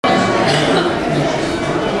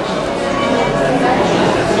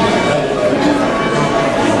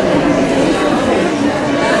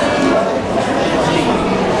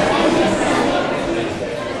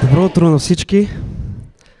утро на всички!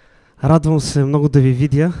 Радвам се много да ви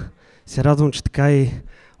видя. Се радвам, че така и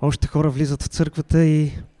още хора влизат в църквата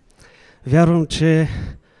и вярвам, че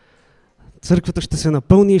църквата ще се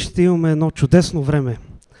напълни и ще имаме едно чудесно време.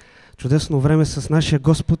 Чудесно време с нашия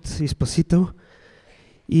Господ и Спасител.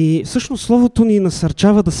 И всъщност Словото ни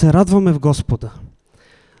насърчава да се радваме в Господа.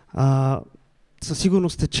 Със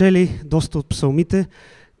сигурност сте чели доста от псалмите,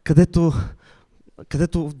 където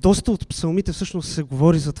доста от псалмите всъщност се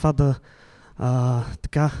говори за това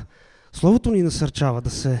Словото ни насърчава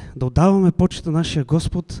да отдаваме почет на нашия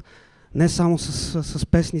Господ, не само с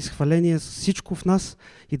песни, с хваления, с всичко в нас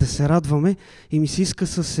и да се радваме. И ми се иска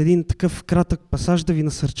с един такъв кратък пасаж да ви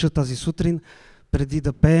насърча тази сутрин, преди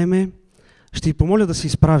да пееме. Ще ви помоля да се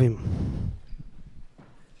изправим.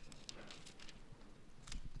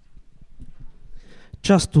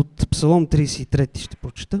 Част от Псалом 33 ще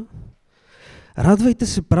прочета. Радвайте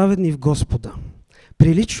се, праведни в Господа.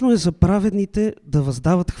 Прилично е за праведните да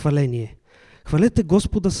въздават хваление. Хвалете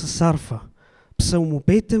Господа с арфа.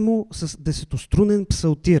 Псалмопейте му с десетострунен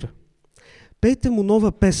псалтир. Пейте му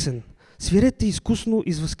нова песен. Свирете изкусно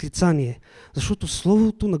и с възклицание, защото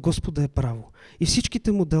Словото на Господа е право и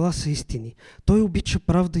всичките му дела са истини. Той обича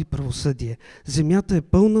правда и правосъдие. Земята е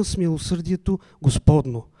пълна с милосърдието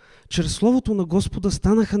Господно. Чрез Словото на Господа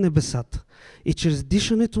станаха небесата и чрез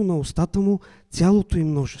дишането на устата му цялото им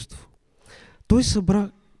множество. Той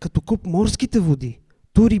събра като куп морските води,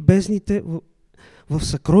 тури бездните в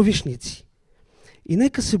съкровищници. И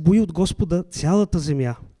нека се бои от Господа цялата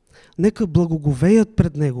земя. Нека благоговеят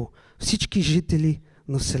пред Него всички жители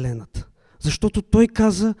на вселената. Защото Той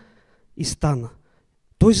каза и стана.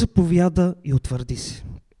 Той заповяда и утвърди се.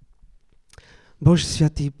 Боже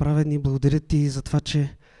святи и праведни, благодаря Ти за това,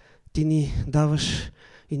 че Ти ни даваш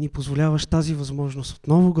и ни позволяваш тази възможност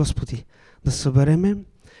отново, Господи, да събереме,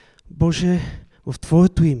 Боже, в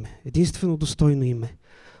Твоето име, единствено достойно име.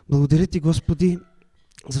 Благодаря Ти, Господи,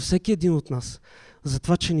 за всеки един от нас, за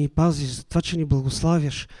това, че ни пазиш, за това, че ни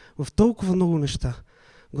благославяш в толкова много неща.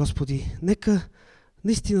 Господи, нека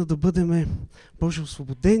наистина да бъдем, Боже,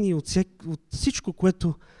 освободени от всичко,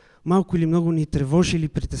 което малко или много ни тревожи или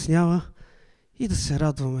притеснява и да се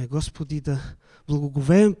радваме, Господи, да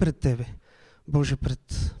благоговеем пред Тебе, Боже,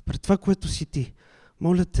 пред това, което си Ти.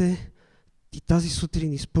 Моля Те, и тази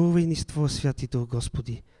сутрин изпълвай ни с Твоя святи дух,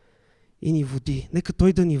 Господи, и ни води. Нека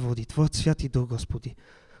Той да ни води, Твоят святи дух, Господи.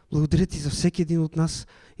 Благодаря Ти за всеки един от нас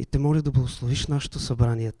и Те моля да благословиш нашето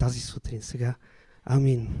събрание тази сутрин сега.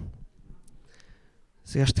 Амин.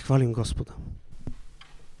 Сега ще хвалим Господа.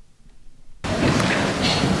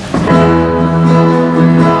 Oh,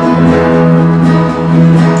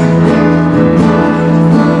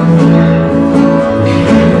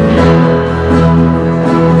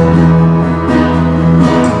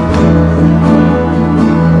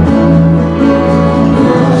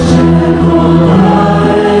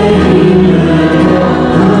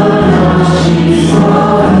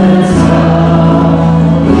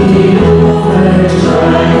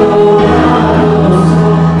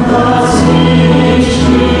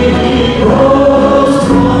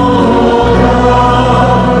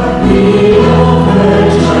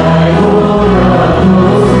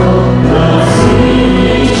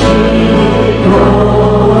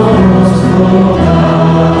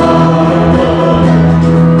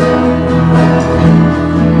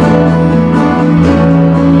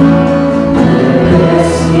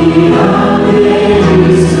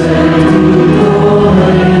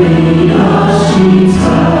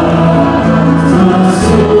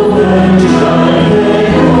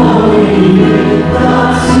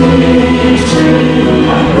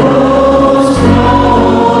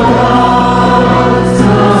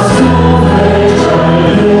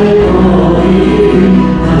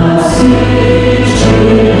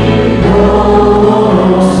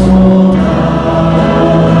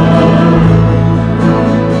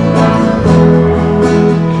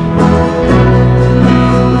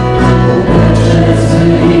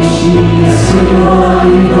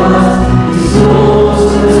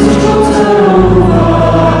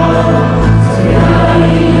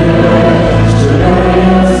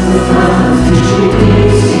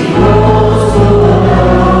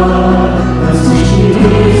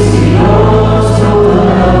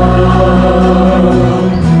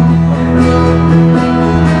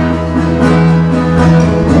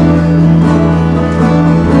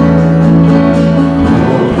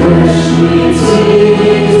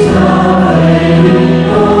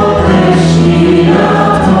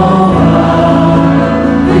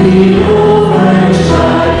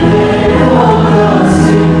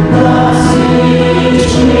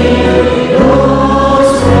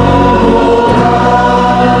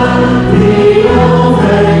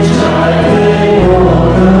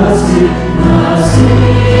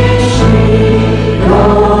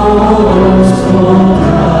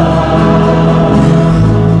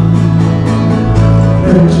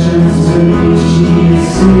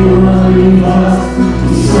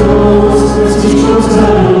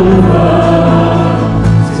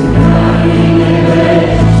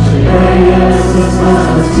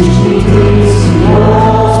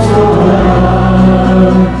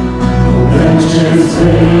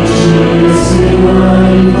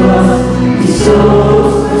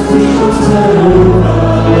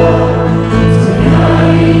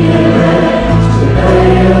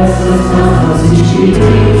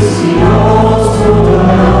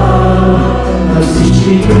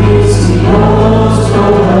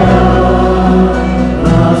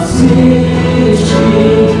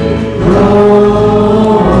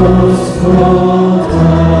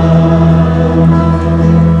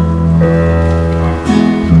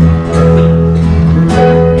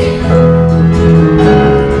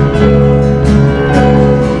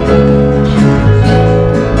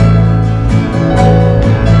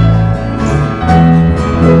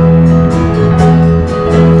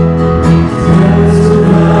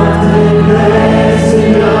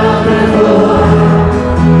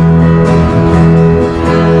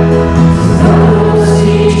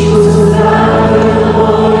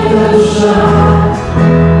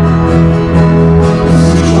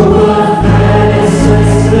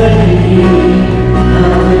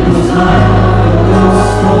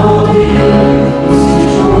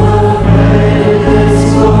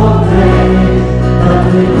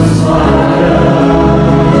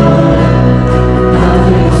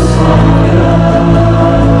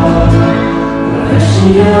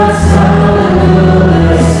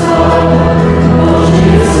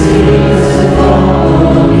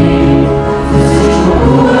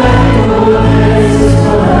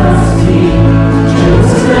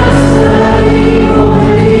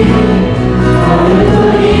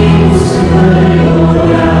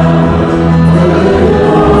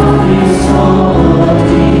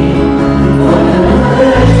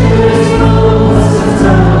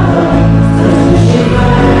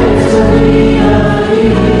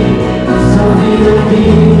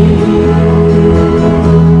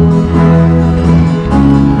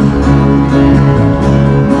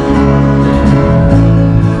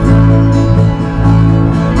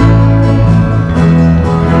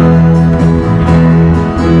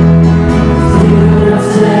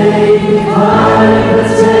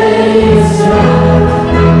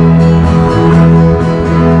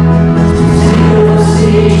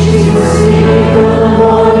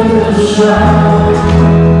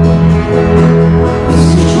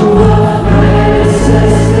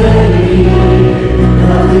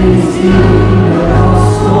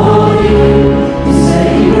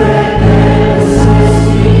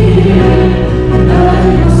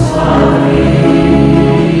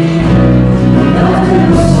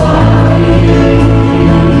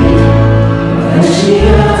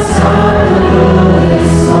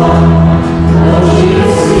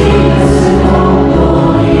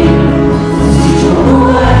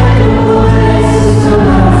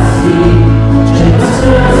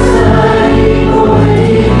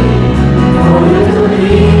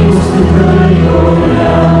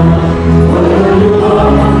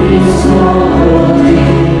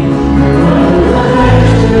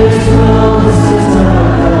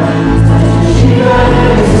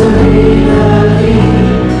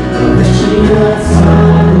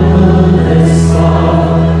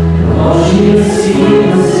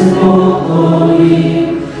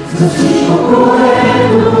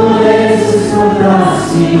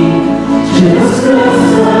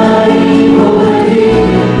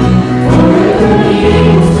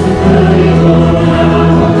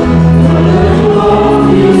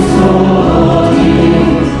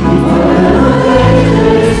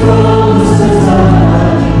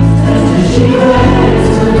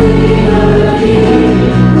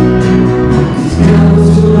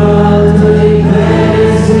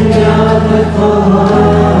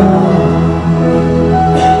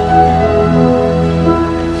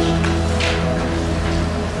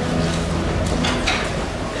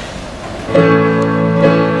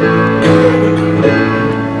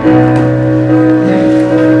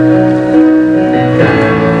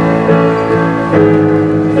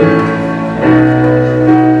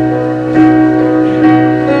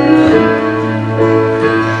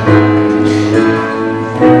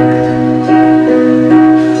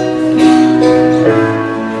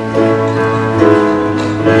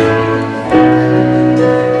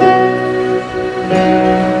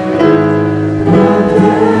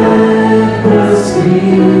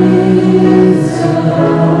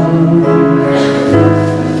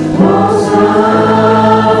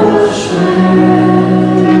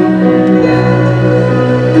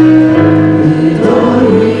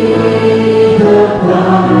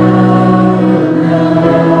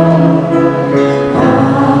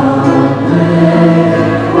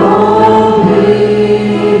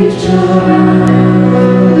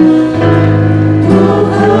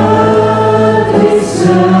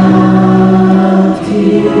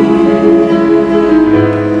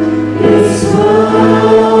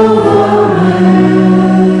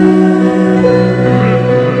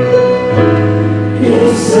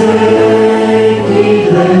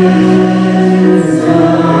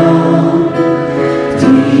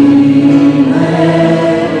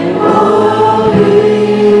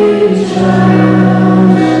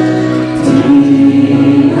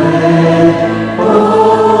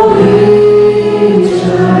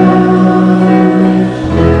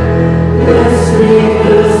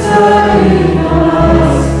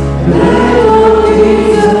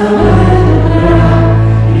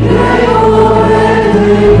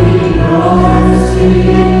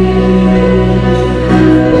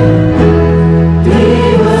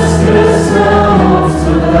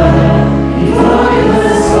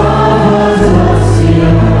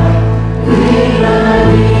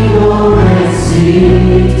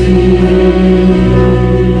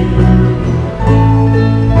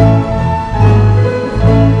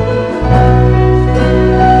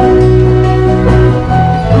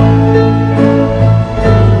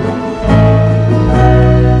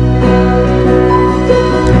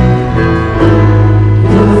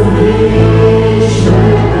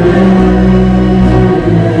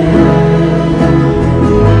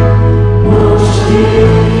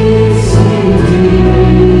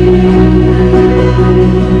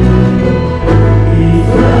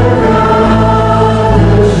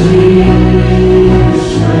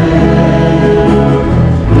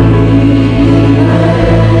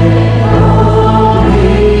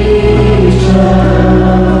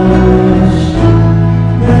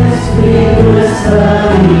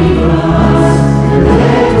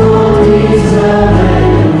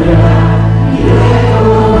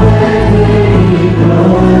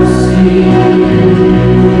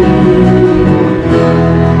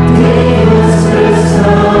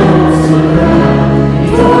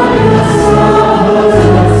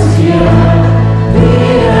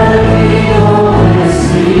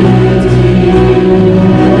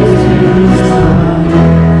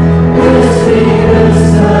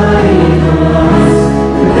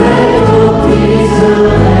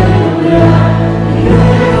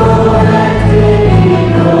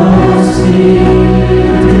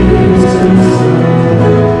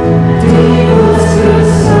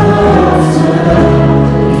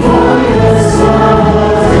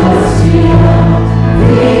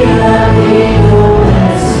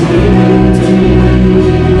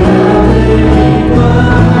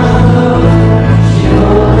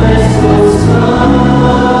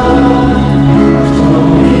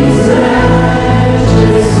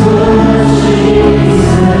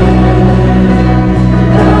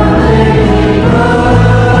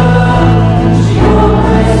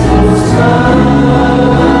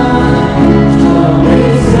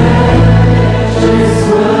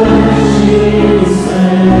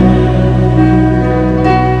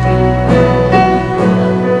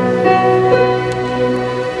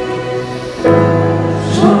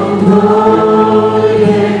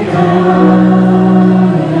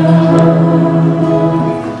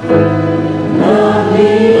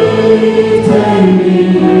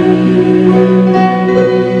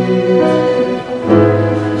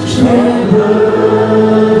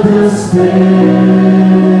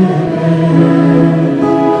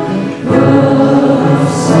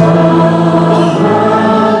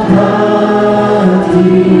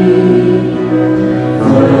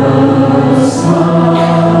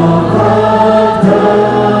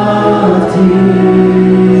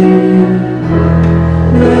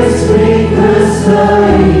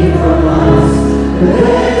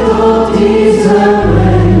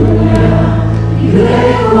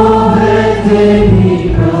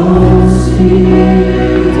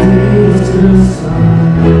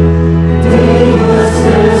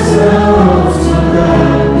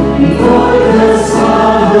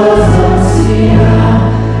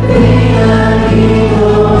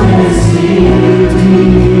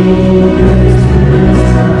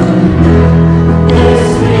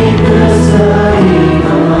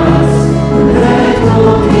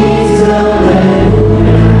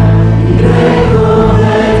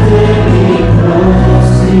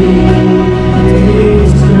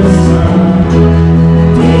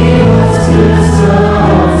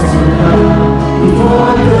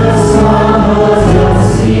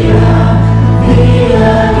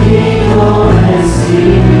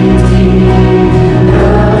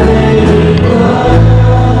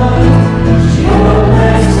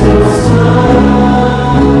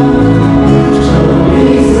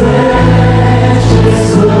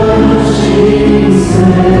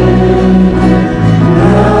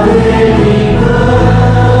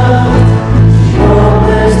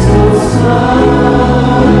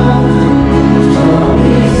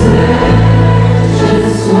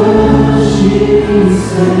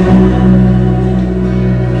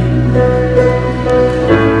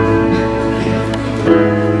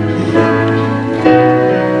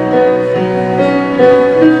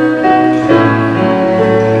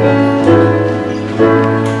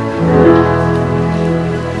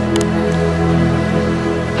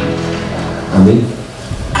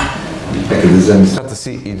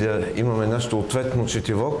 да имаме нашето ответно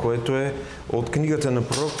четиво, което е от книгата на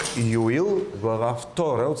пророк Йоил, глава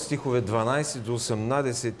 2, от стихове 12 до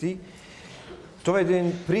 18. Това е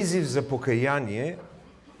един призив за покаяние,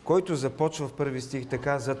 който започва в първи стих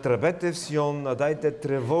така: затръбете в Сион, надайте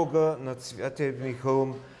тревога над святия ми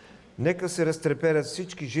хълм, нека се разтреперят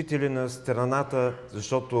всички жители на страната,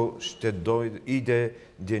 защото ще дойде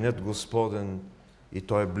денят Господен и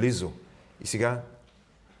той е близо. И сега,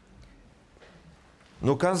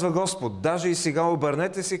 но казва Господ, даже и сега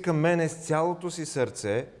обърнете се към мене с цялото си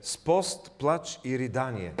сърце, с пост, плач и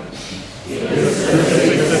ридание. И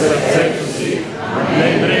разкръсвайте сърцето си,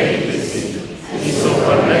 не дрехите си, и се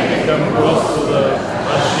обърнете към Господа,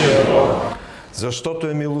 вашия Бог. Защото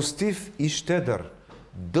е милостив и щедър,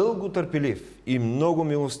 дълго търпелив и много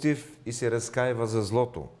милостив и се разкаива за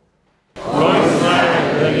злото. Кой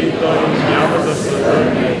знае дали той няма да се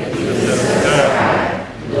върне и да се разкая,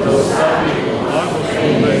 да остави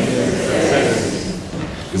благословение за себе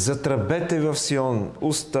си. Затръбете в Сион,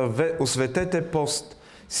 осветете пост,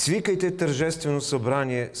 свикайте тържествено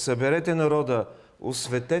събрание, съберете народа,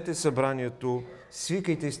 осветете събранието,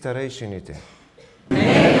 свикайте и старейшините.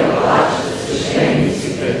 Нека плачат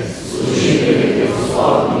свещениците, служителите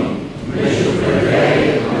Господни, между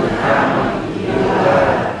предверието на храма и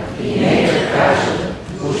олтара, и нека кажат: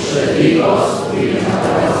 пощади, Господи,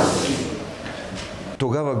 народа си.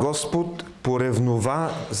 Тогава Господ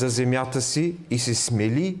поревнова за земята си и се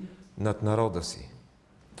смели над народа си.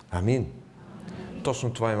 Амин.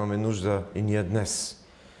 Точно това имаме нужда и ние днес.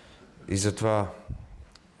 И затова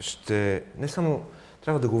не само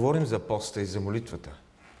трябва да говорим за поста и за молитвата,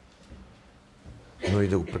 но и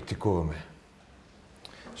да го практикуваме.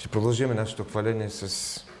 Ще продължим нашето хваление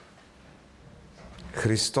с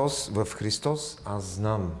Христос. В Христос аз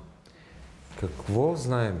знам. Какво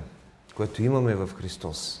знаем, което имаме в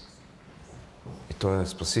Христос? И то е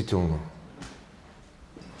спасително.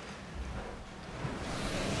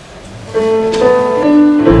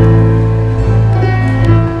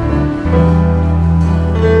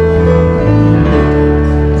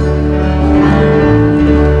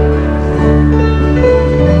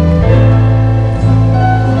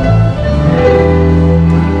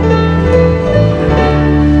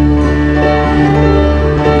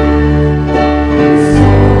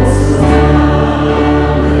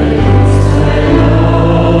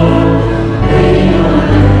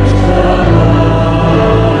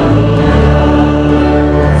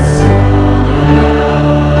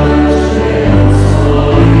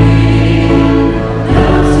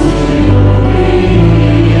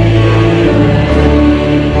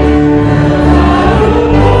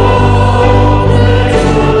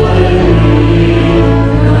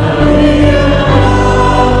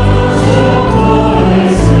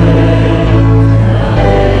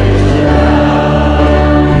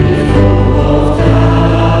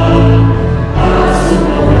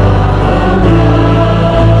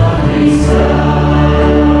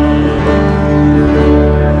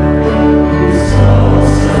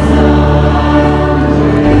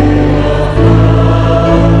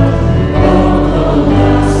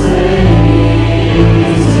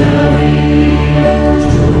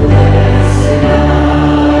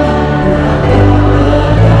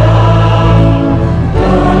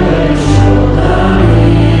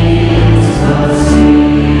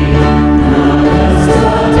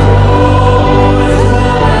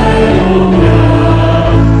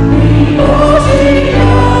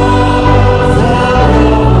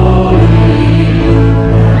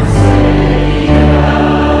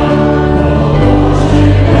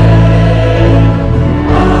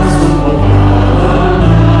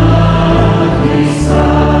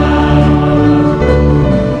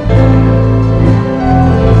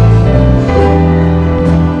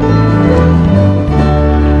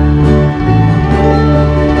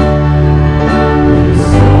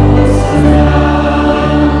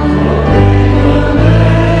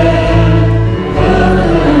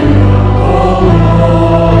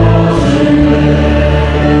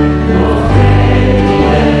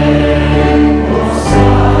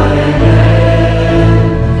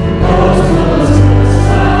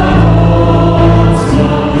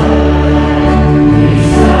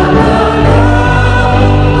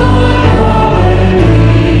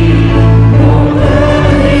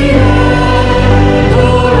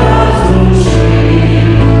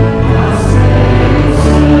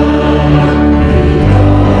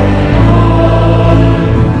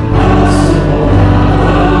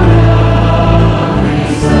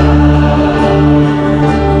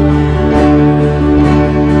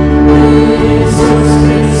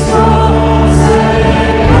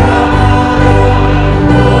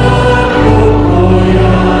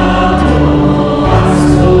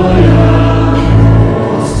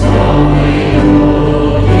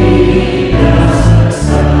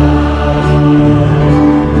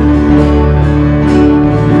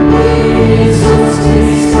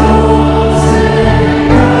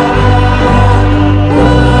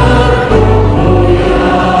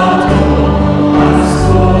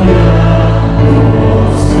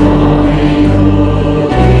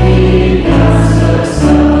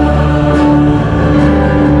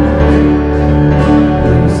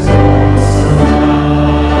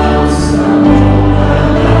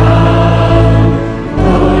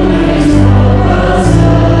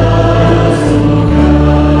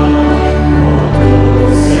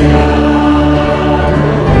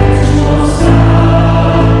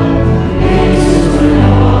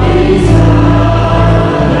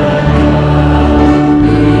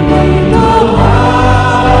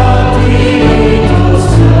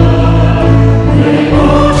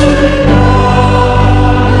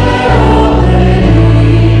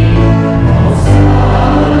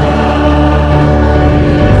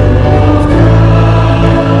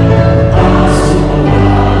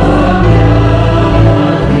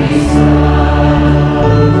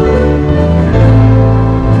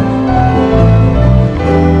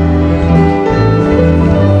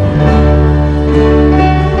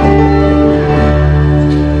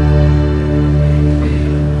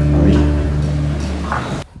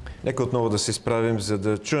 да се справим, за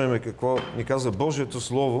да чуем какво ни казва Божието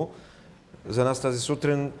Слово за нас тази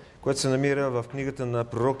сутрин, което се намира в книгата на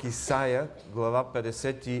пророк Исаия, глава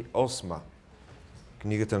 58.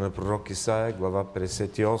 Книгата на пророк Исаия, глава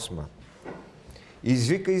 58.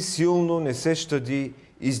 Извикай силно, не се щади,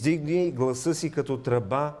 издигни гласа си като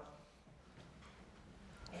тръба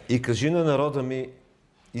и кажи на народа ми,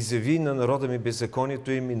 изяви на народа ми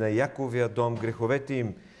беззаконието им и на Яковия дом греховете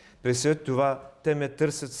им. През след това те ме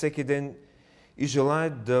търсят всеки ден и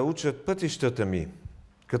желаят да учат пътищата ми,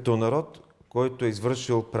 като народ, който е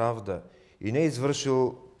извършил правда и не е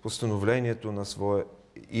извършил постановлението на своя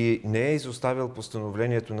и не е изоставил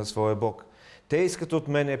постановлението на своя Бог. Те искат от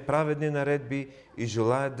мене праведни наредби и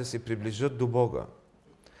желаят да се приближат до Бога.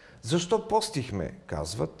 Защо постихме,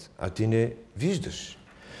 казват, а ти не виждаш?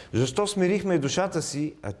 Защо смирихме душата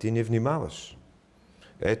си, а ти не внимаваш?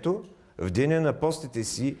 Ето, в деня на постите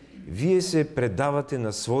си, вие се предавате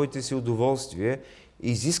на своите си удоволствия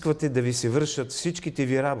и изисквате да ви се вършат всичките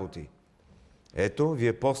ви работи. Ето,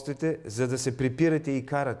 вие постите, за да се припирате и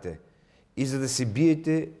карате, и за да се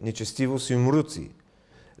биете нечестиво с юмруци.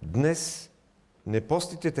 Днес не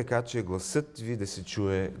постите така, че гласът ви да се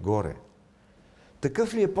чуе горе.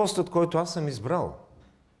 Такъв ли е постът, който аз съм избрал?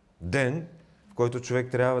 Ден, в който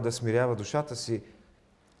човек трябва да смирява душата си,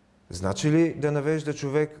 значи ли да навежда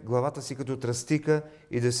човек главата си като тръстика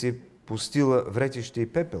и да си постила вретище и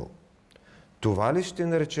пепел? Това ли ще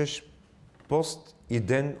наречеш пост и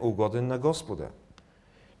ден угоден на Господа?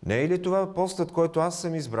 Не е ли това постът, който аз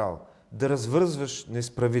съм избрал? Да развързваш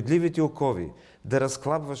несправедливите окови, да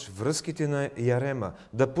разклабваш връзките на ярема,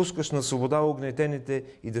 да пускаш на свобода огнетените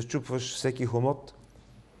и да щупваш всеки хомот?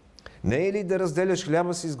 Не е ли да разделяш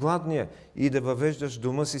хляба си с гладния и да въвеждаш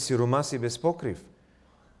дома си сиромаси без покрив?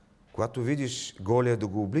 Когато видиш голия, да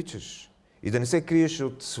го обличаш и да не се криеш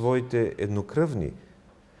от своите еднокръвни,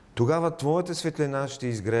 тогава твоята светлина ще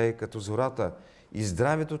изгрее като зората и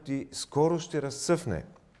здравето ти скоро ще разцъфне.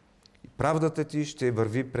 И правдата ти ще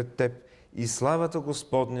върви пред теб и славата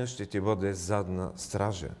Господня ще ти бъде задна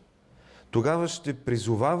стража. Тогава ще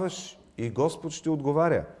призоваваш и Господ ще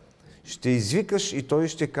отговаря. Ще извикаш и Той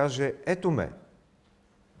ще каже: ето ме.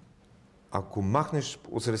 Ако махнеш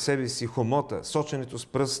от себе си хомота, соченето с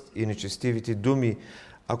пръст и нечестивите думи,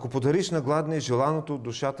 ако подариш на гладния желаното от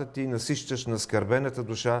душата ти и насищаш на скърбената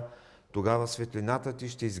душа, тогава светлината ти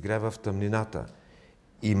ще изгрева в тъмнината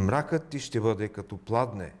и мракът ти ще бъде като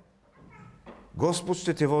пладне. Господ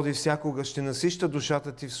ще те води всякога, ще насища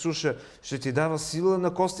душата ти в суша, ще ти дава сила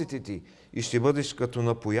на костите ти и ще бъдеш като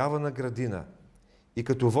напоявана градина и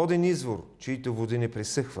като воден извор, чието води не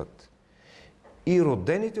пресъхват. И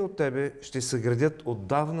родените от тебе ще съградят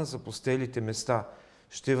отдавна запустелите места,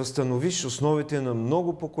 ще възстановиш основите на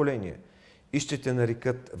много поколения и ще те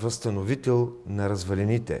нарекат възстановител на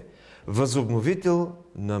развалините, възобновител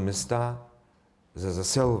на места за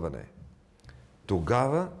заселване.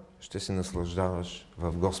 Тогава ще се наслаждаваш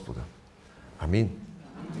в Господа. Амин.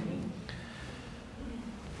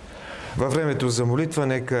 Във времето за молитва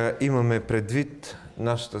нека имаме предвид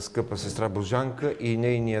нашата скъпа сестра Божанка и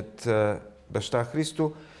нейният баща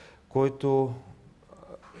Христо, който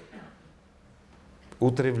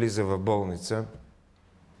утре влиза в болница.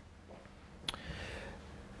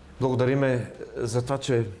 Благодариме за това,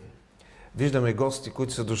 че виждаме гости,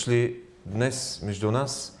 които са дошли днес между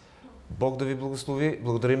нас. Бог да ви благослови.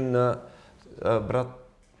 Благодарим на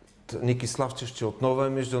брат Ники Славчев, че отново е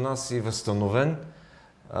между нас и възстановен.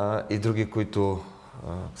 И други, които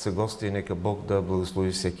са гости, нека Бог да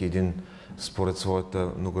благослови всеки един според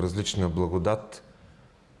своята многоразлична благодат.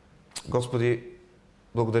 Господи,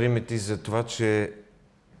 благодарим Ти за това, че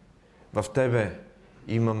в Тебе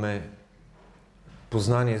имаме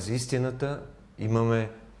познание за истината,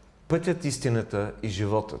 имаме пътят, истината и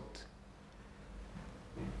животът.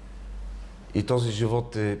 И този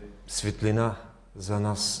живот е светлина за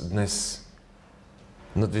нас днес,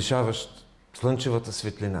 надвишаващ слънчевата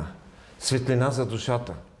светлина, светлина за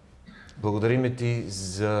душата. Благодариме Ти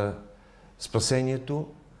за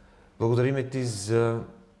спасението, благодариме Ти за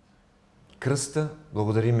кръста,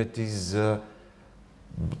 благодариме Ти за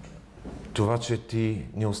това, че Ти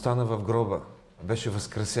не остана в гроба, беше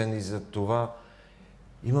възкресен и за това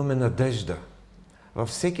имаме надежда във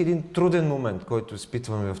всеки един труден момент, който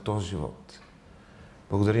изпитваме в този живот.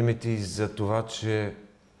 Благодариме Ти за това, че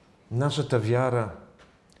нашата вяра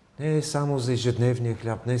не е само за ежедневния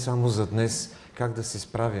хляб, не е само за днес, как да се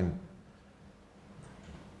справим,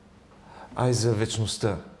 а и за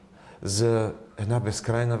вечността, за една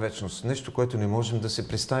безкрайна вечност. Нещо, което не можем да се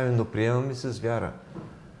представим, но приемаме с вяра.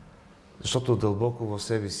 Защото дълбоко в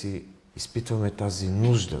себе си изпитваме тази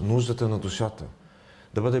нужда, нуждата на душата.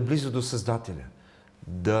 да бъде близо до Създателя,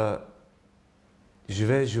 да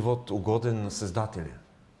живее живот угоден на Създателя.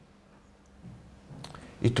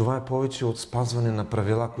 И това е повече от спазване на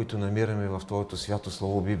правила, които намираме в Твоето свято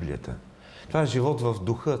слово Библията. Това е живот в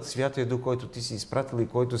духа, Святия Дух, който Ти си изпратил и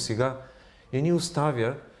който сега не ни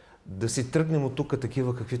оставя да си тръгнем от тук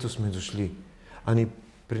такива, каквито сме дошли, а ни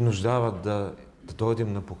принуждава да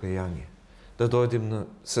дойдем на покаяние, да дойдем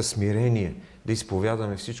със смирение, да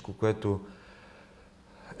изповядаме всичко, което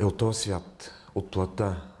е от този свят, от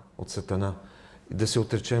плътта, от Сатана, и да се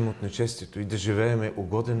отречем от нечестието и да живееме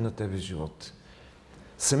угоден на Тебе живот.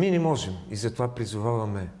 Сами не можем и затова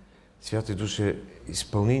призоваваме, Святи Душе,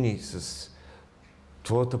 изпълни ни с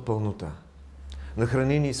Твоята пълнота,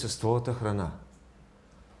 нахрани ни с Твоята храна,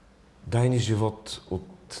 дай ни живот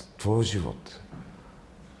от Твоя живот.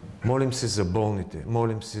 Молим се за болните,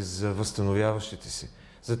 молим се за възстановяващите се,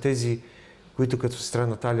 за тези, които като сестра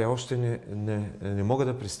Наталия още не могат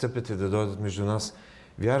да пристъпят и да дойдат между нас.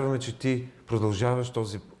 Вярваме, че Ти продължаваш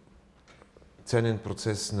този ценен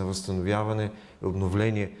процес на възстановяване и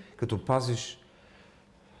обновление, като пазиш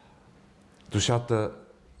душата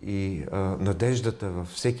и надеждата във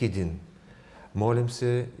всеки един. Молим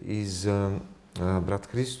се и за брат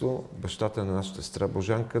Христо, бащата на нашата сестра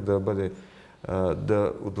Божанка,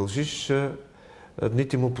 да удължиш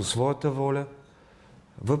дните му по своята воля,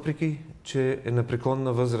 въпреки че е на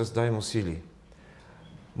преклонна възраст, дай му сили.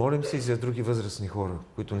 Молим се и за други възрастни хора,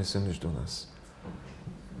 които не са между нас.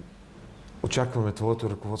 Очакваме Твоето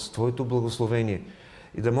ръководство, Твоето благословение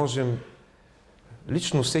и да можем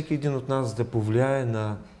лично всеки един от нас да повлияе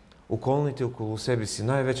на околните около себе си,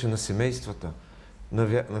 най-вече на семействата,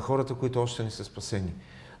 на хората, които още не са спасени,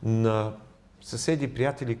 на съседи,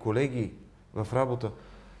 приятели, колеги в работа,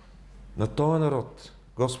 на този народ.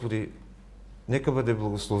 Господи, нека бъде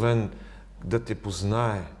благословен да Те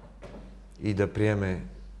познае и да приеме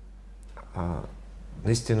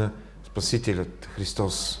наистина Спасителят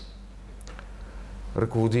Христос.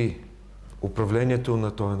 Ръководи управлението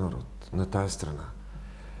на този народ, на тая страна.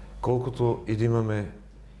 Колкото и да имаме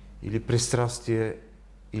или пристрастие,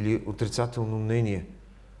 или отрицателно мнение,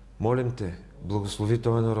 молим Те, благослови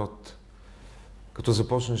този народ, като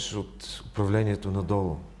започнеш от управлението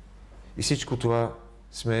надолу. И всичко това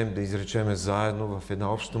смеем да изречеме заедно в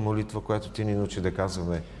една обща молитва, която Ти ни научи да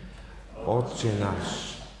казваме: Отче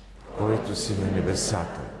наш, който си на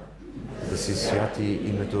небесата, да се святи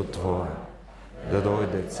името Твое, да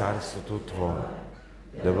дойде царството Твое,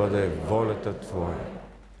 да бъде волята Твоя,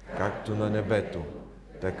 както на небето,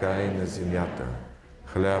 така и на земята.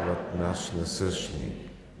 Хлябът наш насъщни,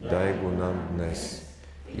 дай го нам днес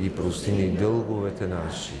и прости ни дълговете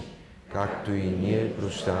наши, както и ние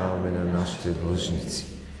прощаваме на нашите длъжници.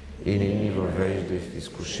 И не ни въвеждай в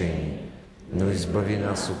изкушение, но избави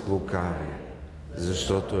нас от лукавия,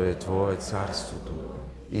 защото е Твое царството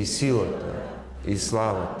и силата и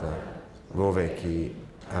славата вовеки.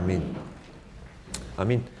 Амин.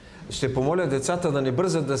 Амин. Ще помоля децата да не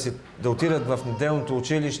бързат да отидат в неделното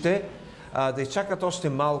училище, да изчакат още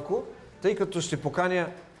малко, тъй като ще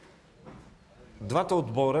поканя двата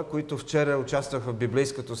отбора, които вчера участваха в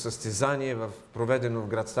библейското състезание, проведено в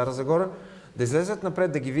град Стара Загора, да излезат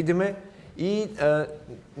напред, да ги видиме и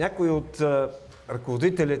някой от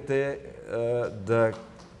ръководителите да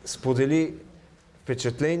сподели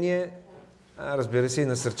впечатление, разбира се, и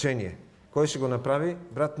насърчение. Кой ще го направи?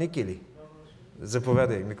 Брат Ники ли?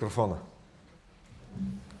 Заповядай микрофона.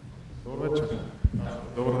 Добър вечер.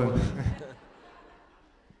 Добър ден.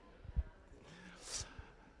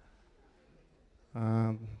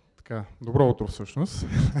 Добро утро всъщност.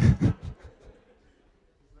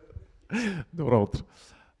 Добро утро.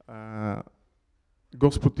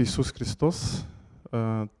 Господ Исус Христос,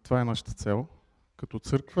 това е нашата цел като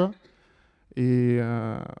църква и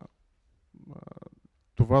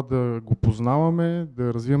това да го познаваме,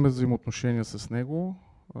 да развиваме взаимоотношения с Него,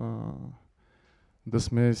 да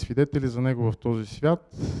сме свидетели за Него в този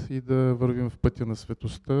свят и да вървим в пътя на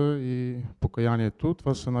светостта и покаянието.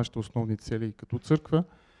 Това са нашите основни цели като църква.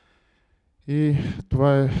 И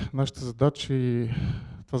това е нашата задача и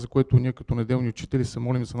това, за което ние като неделни учители се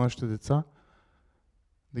молим за нашите деца,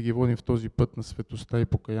 да ги водим в този път на светостта и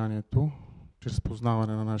покаянието, чрез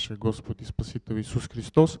познаване на нашия Господ и Спасител Исус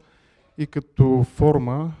Христос. И като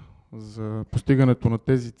форма за постигането на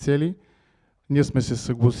тези цели, ние сме се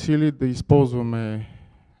съгласили да използваме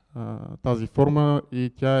тази форма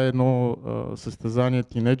и тя е едно състезание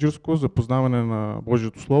тинейджърско за познаване на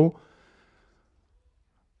Божието Слово.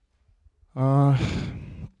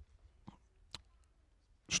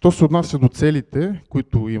 Що се отнася до целите,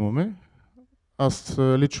 които имаме, аз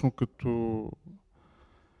лично като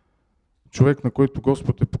човек, на който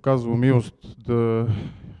Господ е показал милост да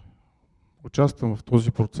участвам в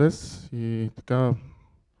този процес и така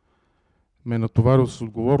ме е натоварил с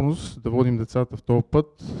отговорност да водим децата в този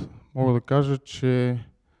път, мога да кажа, че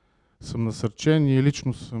съм насърчен и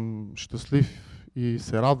лично съм щастлив и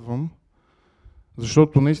се радвам,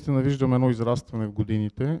 защото наистина виждам едно израстване в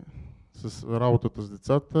годините с работата с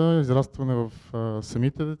децата, израстване в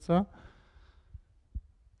самите деца.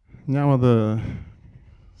 Няма да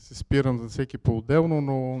се спирам за всеки по-отделно,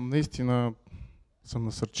 но наистина съм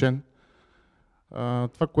насърчен.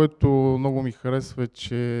 Това, което много ми харесва, е,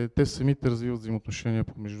 че те самите развиват взаимоотношения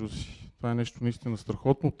помежду си. Това е нещо наистина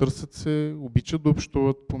страхотно. Търсят се, обичат да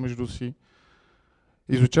общуват помежду си,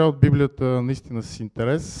 изучават Библията наистина с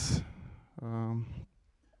интерес.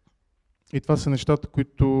 И това са нещата,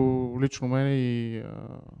 които лично мене и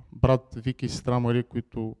брат Вики и сестра Мария,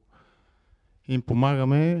 които им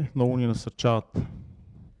помагаме, много ни насърчават.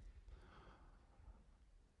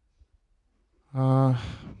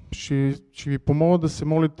 Ще ви помоля да се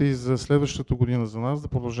молите и за следващата година за нас, да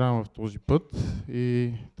продължаваме в този път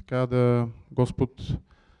и така да Господ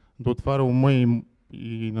да отваря ума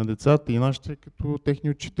и на децата, и нашите като техни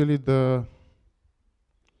учители, да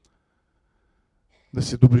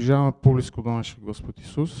се доближаваме по-близко до нашия Господ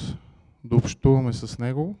Исус, да общуваме с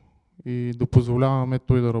Него и да позволяваме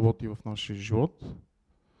Той да работи в нашия живот.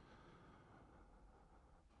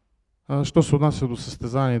 Що се отнася до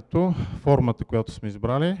състезанието, формата, която сме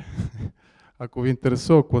избрали, ако ви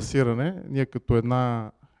интересува класиране, ние като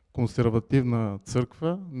една консервативна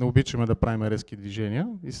църква не обичаме да правим резки движения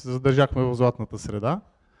и се задържахме в златната среда,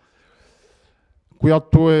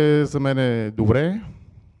 която е за мен добре.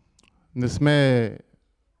 Не сме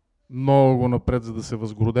много напред, за да се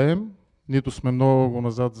възгордеем, нито сме много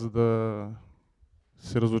назад, за да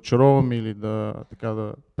се разочароваме или да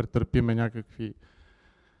претърпиме някакви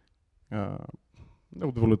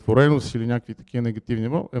неудовлетвореност или някакви такива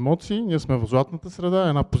негативни емоции. Ние сме в златната среда,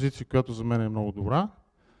 една позиция, която за мен е много добра.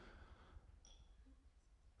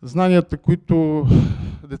 Знанията, които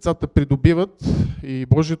децата придобиват и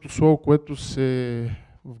Божието Слово, което се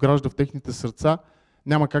вгражда в техните сърца,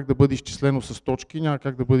 няма как да бъде изчислено с точки, няма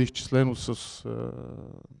как да бъде изчислено с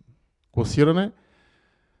класиране.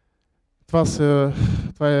 Това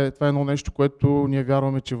е едно нещо, което ние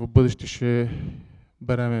вярваме, че в бъдеще ще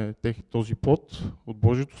береме този плод от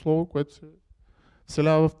Божието Слово, което се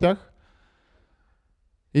вселява в тях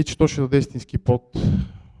и че то ще даде истински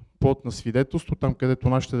плод на свидетелство, там където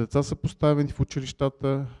нашите деца са поставени в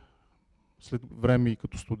училищата, след време и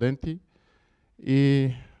като студенти,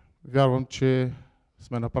 и вярвам, че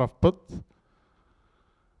сме на прав път.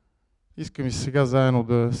 Искам и сега заедно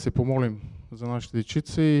да се помолим за нашите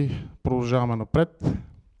дечица и продължаваме напред.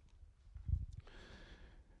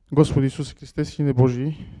 Господи Исусе Христе, Сине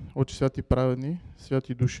Божий, Отче святи праведни,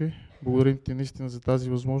 святи души, благодарим Ти наистина за тази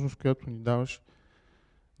възможност, която ни даваш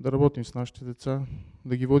да работим с нашите деца,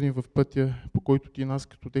 да ги водим в пътя, по който Ти нас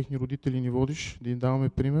като техни родители ни водиш, да им даваме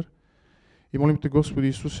пример. И молим Те, Господи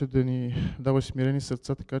Исусе, да ни даваш смирени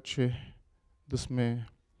сърца, така че да сме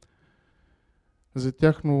за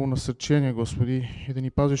тяхно насърчение, Господи, и да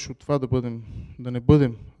ни пазиш от това да не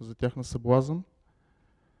бъдем за тяхна съблазън,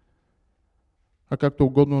 а както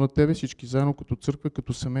угодно на Тебе, всички заедно като църква,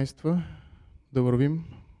 като семейства, да вървим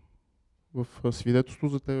в свидетелство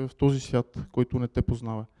за Тебе в този свят, който не Те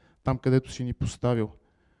познава. Там, където си ни поставил.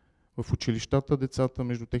 В училищата, децата,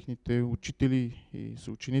 между техните учители и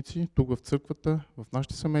съученици, тук в църквата, в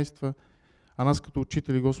нашите семейства, а нас като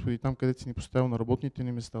учители, Господи, там, където си ни поставил на работните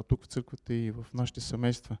ни места, тук в църквата и в нашите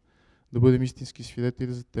семейства, да бъдем истински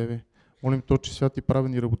свидетели за Тебе. Молим То, че святи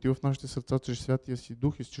праведни работи в нашите сърца, чрез святия си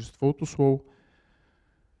дух и чрез Твоето Слово,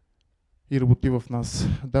 и работи в нас.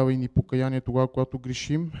 Давай ни покаяние тогава, когато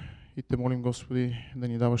грешим, и Те молим, Господи, да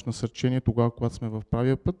ни даваш насърчение тогава, когато сме в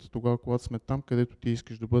правия път, тогава, когато сме там, където Ти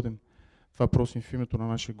искаш да бъдем. Това просим в името на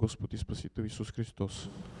нашия Господ и Спасител Исус Христос.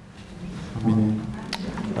 Амин.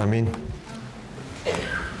 Амин.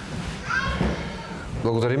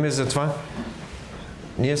 Благодарим за това.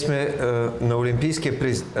 Ние сме на олимпийския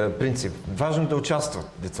принцип. Важно да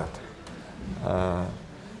участват децата.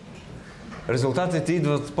 Резултатите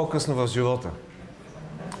идват по-късно в живота.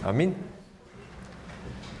 Амин.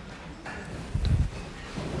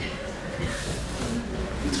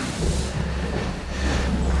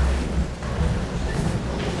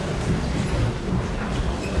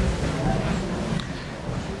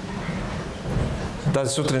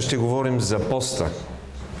 Тази сутрин ще говорим за поста.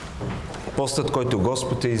 Постът, който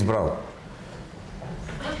Господ е избрал.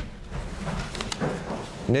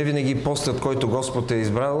 Не винаги постът, който Господ е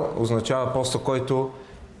избрал, означава поста, който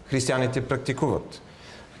християните практикуват.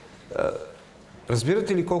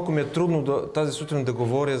 Разбирате ли колко ми е трудно тази сутрин да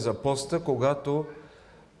говоря за поста, когато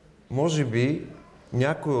може би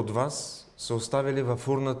някои от вас са оставили във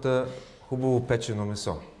фурната хубаво печено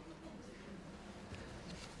месо?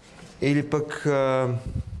 Или пък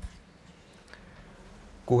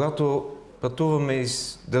когато пътуваме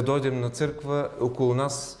да дойдем на църква, около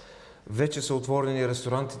нас вече са отворени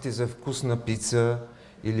ресторантите за вкусна пица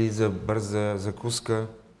или за бърза закуска.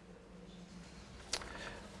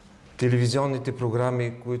 Телевизионните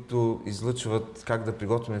програми, които излъчват как да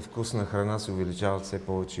приготвим вкусна храна, се увеличават все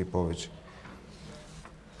повече и повече.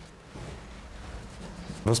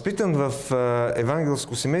 Възпитан в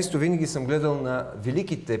евангелско семейство, винаги съм гледал на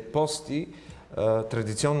великите пости,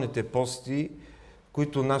 традиционните пости,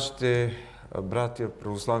 които нашите братя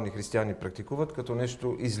православни християни практикуват като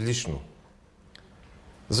нещо излишно.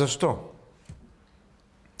 Защо?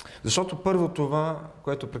 Защото първо това,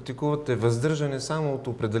 което практикуват, е въздържане само от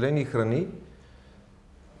определени храни,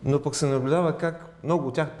 но пък се наблюдава как много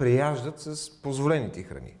от тях преяждат с позволените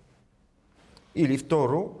храни. Или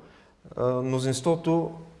второ,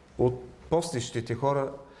 мнозинството от постищите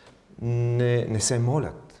хора не се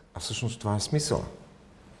молят, а всъщност това е смисъл.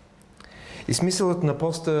 И смисълът на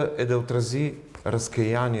поста е да отрази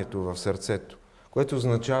разкаянието в сърцето, което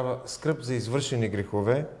означава скръб за извършени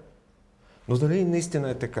грехове, но дали наистина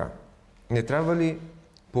е така? Не трябва ли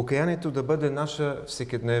покаянието да бъде наша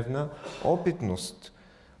всекидневна опитност?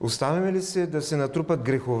 Оставяме ли се да се натрупат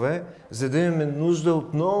грехове, за да имаме нужда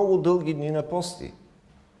от много дълги дни на пости?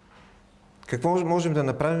 Какво можем да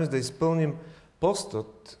направим, за да изпълним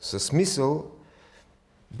постът със смисъл,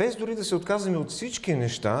 без дори да се отказваме от всички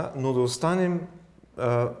неща, но да останем,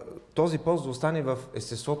 този пост да остане в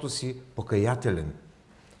естеството си покаятелен?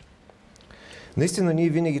 Наистина ние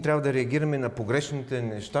винаги трябва да реагираме на погрешните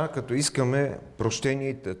неща, като искаме прощение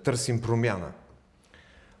и да търсим промяна.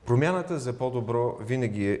 Промяната за по-добро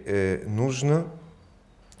винаги е нужна,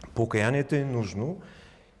 покаянието е нужно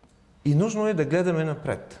и нужно е да гледаме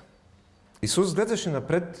напред. Исус гледаше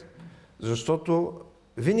напред, защото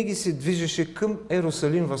винаги се движеше към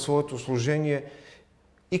Ерусалим в своето служение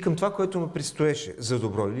и към това, което му предстоеше, за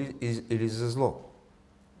добро или за зло.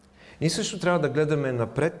 Ние също трябва да гледаме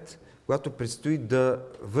напред, когато предстои да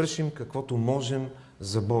вършим каквото можем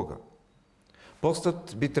за Бога.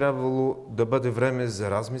 Постът би трябвало да бъде време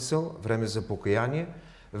за размисъл, време за покаяние,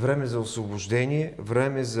 време за освобождение,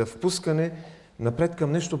 време за впускане напред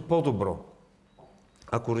към нещо по-добро.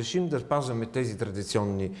 Ако решим да спазваме тези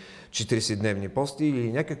традиционни 40-дневни пости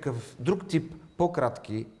или някакъв друг тип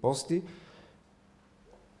по-кратки пости,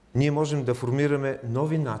 ние можем да формираме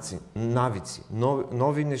нови навици,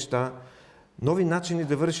 нови неща, нови начини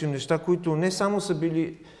да вършим неща, които не само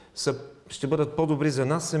ще бъдат по-добри за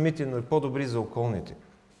нас самите, но и по-добри за околните.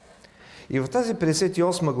 И в тази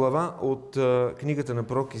 58 глава от книгата на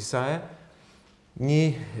пророк Исаия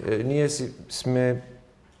ние сме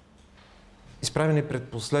изправени пред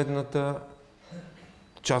последната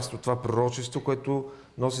част от това пророчество, което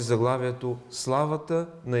носи заглавието "Славата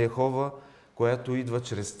на Йехова, която идва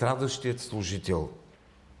чрез страдащият служител".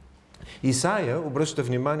 Исаия обръща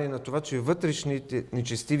внимание на това, че вътрешните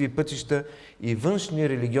нечестиви пътища и външни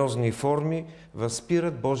религиозни форми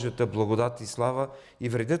възпират Божията благодат и слава и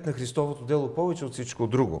вредят на Христовото дело повече от всичко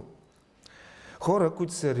друго. Хора,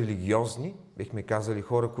 които са религиозни, бихме казали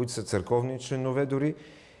хора, които са църковни членове дори,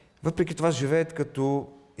 въпреки това живеят като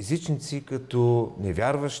езичници, като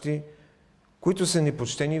невярващи, които са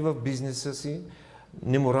непочтени в бизнеса си,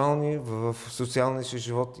 неморални в социалния си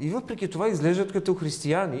живот и въпреки това изглеждат като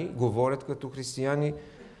християни, говорят като християни,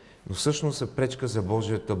 но всъщност са пречка за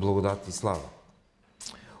Божията благодат и слава.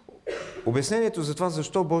 Обяснението за това,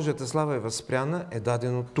 защо Божията слава е възпряна, е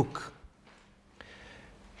дадено тук.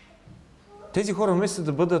 Тези хора вместо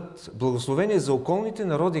да бъдат благословени за околните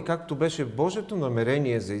народи, както беше Божието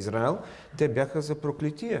намерение за Израел, те бяха за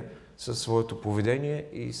проклетие със своето поведение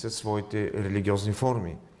и със своите религиозни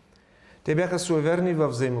форми. Те бяха суеверни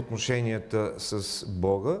във взаимоотношенията с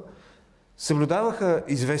Бога, съблюдаваха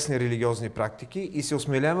известни религиозни практики и се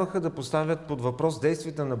осмеляваха да поставят под въпрос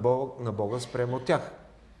действията на Бога спрямо тях.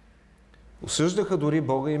 Осъждаха дори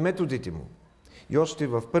Бога и методите му. И още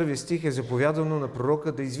в първи стих е заповядано на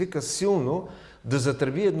пророка да извика силно, да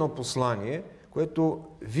затръби едно послание, което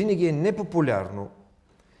винаги е непопулярно,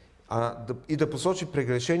 и да посочи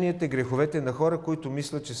прегрешенията и греховете на хора, които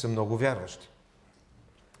мислят, че са много вярващи.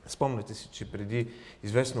 Спомняте си, че преди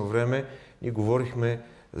известно време ние говорихме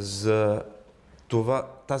за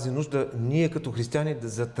тази нужда ние като християни да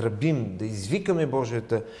затръбим, да извикаме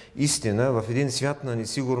Божията истина в един свят на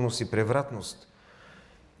несигурност и превратност.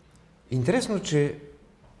 Интересно, че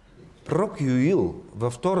Пророк Йоил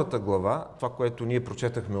във 2 глава, това, което ние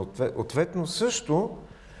прочетахме ответно, също,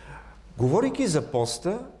 говорейки за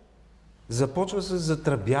поста, започва с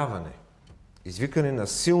затръбяване, извикане на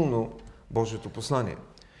силно Божието послание.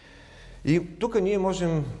 И тук ние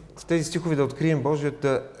можем в тези стихове да открием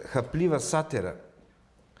Божията хаплива сатира.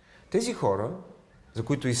 Тези хора, за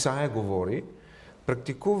които Исаия говори,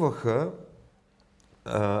 практикуваха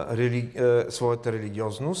своята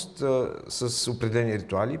религиозност с определени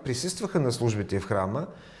ритуали, присъстваха на службите в храма,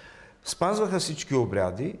 спазваха всички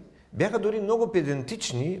обряди, бяха дори много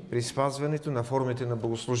педантични при спазването на формите на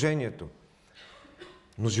богослужението.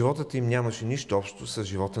 Но животът им нямаше нищо общо с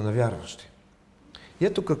живота на вярващи. И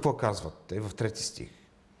ето какво казват те в 3 стих.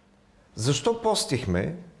 Защо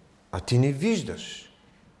постихме, а ти не виждаш?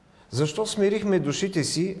 Защо смирихме душите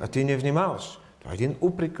си, а ти не внимаваш? Това е един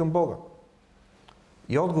упрек към Бога.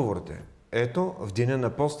 И отговорът е, ето, в деня на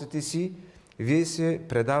постите си, вие се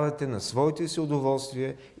предавате на своите си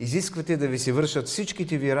удоволствия, изисквате да ви се вършат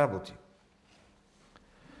всичките ви работи.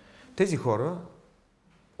 Тези хора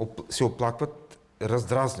се оплакват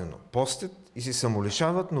раздразнено, постят и се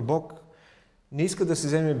самолишават, но Бог не иска да се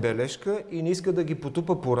вземе бележка и не иска да ги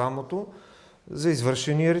потупа по рамото за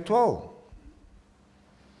извършения ритуал.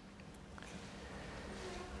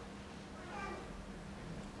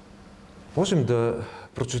 Можем да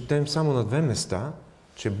прочетем само на 2 места,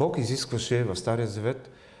 че Бог изискваше в Стария Завет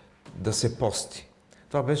да се пости.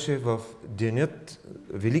 Това беше в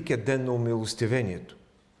Великият ден на умилостивението,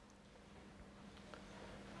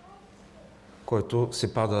 който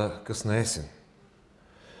се пада късна есен.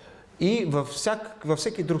 И във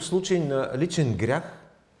всеки друг случай на личен грях,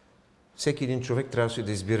 всеки един човек трябваше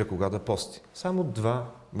да избира кога да пости. Само 2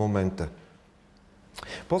 момента.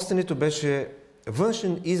 Постенето беше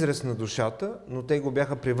външен израз на душата, но те го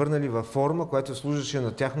бяха превърнали във форма, която служеше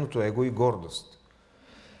на тяхното его и гордост.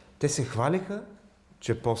 Те се хвалиха,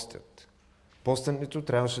 че постят. Постенето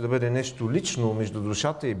трябваше да бъде нещо лично между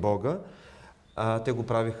душата и Бога, а те го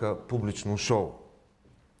правиха публично шоу.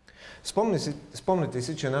 Спомнете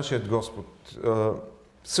си, че нашият Господ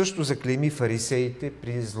също заклейми фарисеите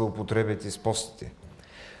при злоупотребите с постите.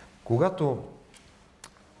 Когато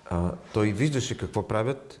той виждаше какво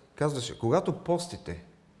правят, казваше, когато постите,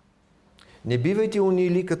 не бивайте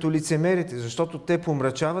унили като лицемерите, защото те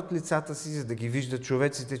помрачават лицата си, за да ги виждат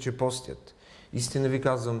човеците, че постят. Истина ви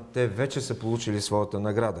казвам, те вече са получили своята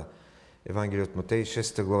награда. Евангелие от Матей,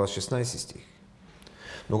 6 глава, 16 стих.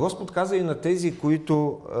 Но Господ каза и на тези,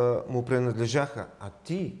 които му принадлежаха, а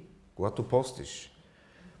ти, когато постиш,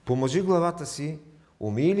 помажи главата си,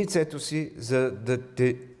 умий лицето си, за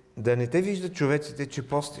да не те виждат човеците, че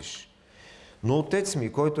постиш. Но Отец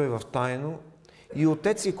ми, който е в тайно, и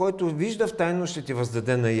Отец си, който вижда в тайно, ще ти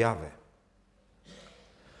въздаде наяве.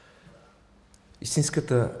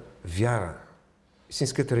 Истинската вяра,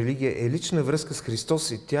 истинската религия е лична връзка с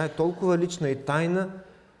Христос и тя е толкова лична и тайна,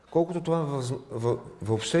 колкото това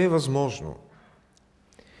въобще е възможно.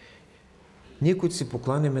 Ние, които се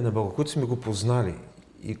покланяме на Бога, които сме го познали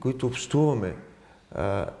и които общуваме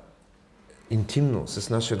интимно с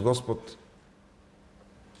нашия Господ,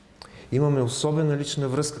 имаме особена лична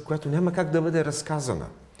връзка, която няма как да бъде разказана.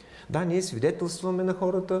 Да, ние свидетелстваме на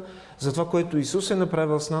хората за това, което Исус е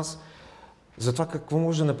направил с нас, за това какво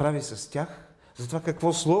може да направи с тях, за това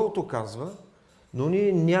какво Словото казва, но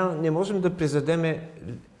ние не можем да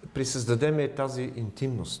присъздадеме тази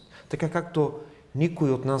интимност. Така както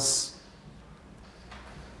никой от нас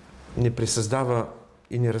не присъздава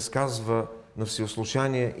и не разказва на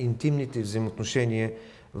всеослушание интимните взаимоотношения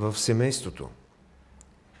в семейството.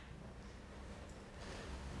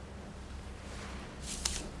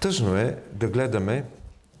 Тъжно е да гледаме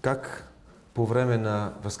как по време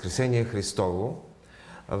на Възкресение Христово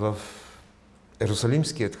в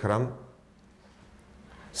Ерусалимският храм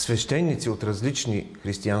свещеници от различни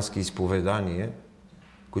християнски изповедания,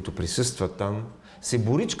 които присъстват там, се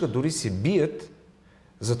боричкат, дори се бият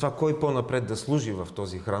за това кой по-напред да служи в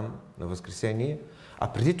този храм на Възкресение,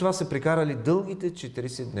 а преди това са прекарали дългите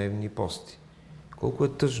 40-дневни пости. Колко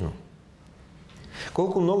е тъжно!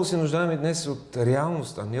 Колко много се нуждаем днес от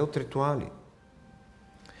реалност, а не от ритуали.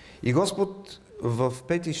 И Господ в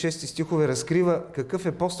 5 и 6 стихове разкрива какъв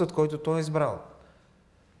е постът, който Той е избрал.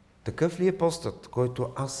 Такъв ли е постът, който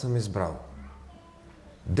аз съм избрал?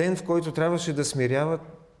 Ден, в който трябваше да смирява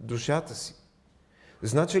душата си.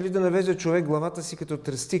 Значи ли да наведе човек главата си като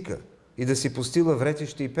тръстика и да си постила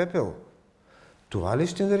вретище и пепел? Това ли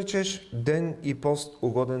ще наречеш ден и пост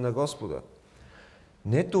угоден на Господа?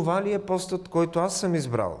 Не това ли е постът, който аз съм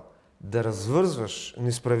избрал? да развързваш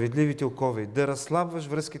несправедливите окови, да разслабваш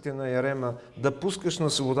връзките на ярема, да пускаш на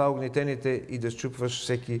свобода огнетените и да счупваш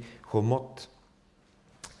всеки хомот.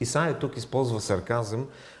 Исаия тук използва сарказъм,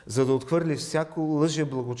 за да отхвърли всяко лъже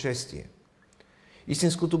благочестие.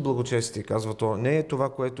 Истинското благочестие, казва то, не е това,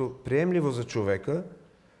 което е приемливо за човека,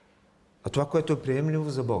 а това, което е приемливо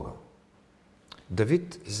за Бога.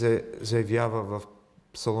 Давид заявява в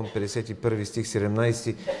Псалом 51 стих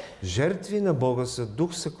 17: жертви на Бога са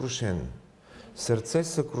дух съкрушен, сърце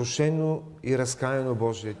съкрушено и разкаяно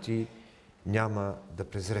Божие ти няма да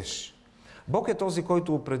презреш. Бог е този,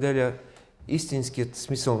 който определя истинският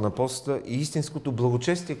смисъл на поста и истинското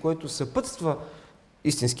благочестие, което съпътства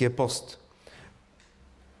истинския пост.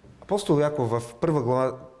 Апостол Яков в 1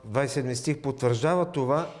 глава 27 стих потвърждава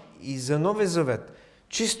това и за Новия завет.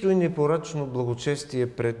 Чисто и непоръчно благочестие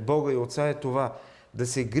пред Бога и Отца е това: да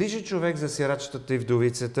се грижи човек за сирачетата и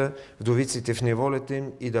вдовиците в неволята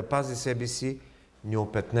им и да пази себе си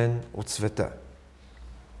неопетнен от света.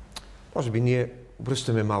 Може би ние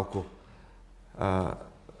обръщаме малко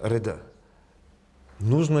реда.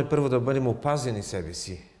 Нужно е първо да бъдем опазени себе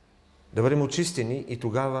си, да бъдем очистени и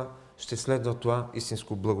тогава ще следва това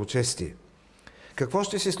истинско благочестие. Какво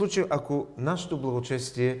ще се случи, ако нашето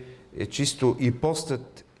благочестие е чисто и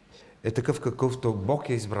постът е такъв, какъвто Бог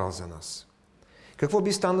е избрал за нас? Какво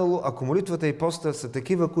би станало, ако молитвата и поста са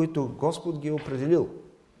такива, които Господ ги е определил?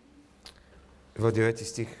 В 9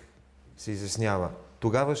 стих се изяснява: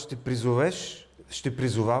 тогава ще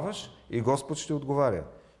призоваваш и Господ ще отговаря.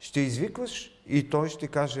 Ще извикваш и Той ще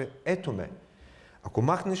каже: ето ме. Ако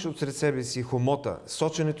махнеш от сред себе си хомота,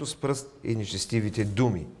 соченето с пръст и нечестивите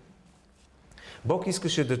думи. Бог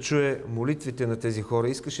искаше да чуе молитвите на тези хора,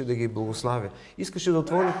 искаше да ги благославя, искаше да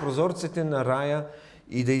отвори прозорците на рая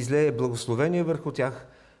и да излее благословение върху тях,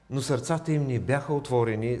 но сърцата им не бяха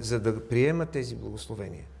отворени, за да приемат тези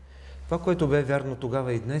благословения. Това, което бе вярно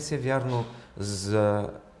тогава и днес, е вярно за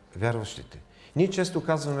вярващите. Ние често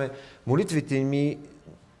казваме: молитвите ми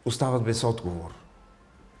остават без отговор.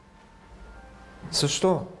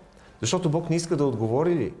 Защо? Защото Бог не иска да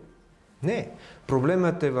отговори ли? Не.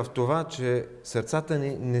 Проблемът е в това, че сърцата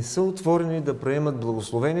ни не са отворени да приемат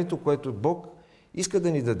благословението, което Бог иска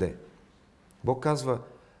да ни даде. Бог казва: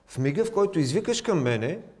 в мига, в който извикаш към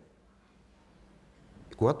мене,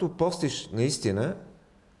 когато постиш наистина,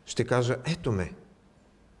 ще кажа: ето ме.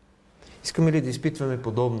 Искаме ли да изпитваме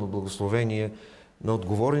подобно благословение на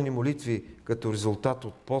отговорени молитви като резултат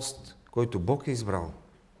от пост, който Бог е избрал?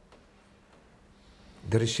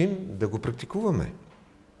 Да решим да го практикуваме.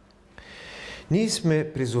 Ние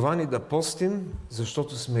сме призовани да постим,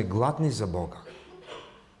 защото сме гладни за Бога.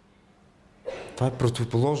 Това е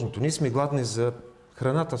противоположното. Ние сме гладни за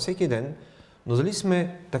храната всеки ден, но дали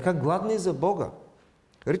сме така гладни за Бога?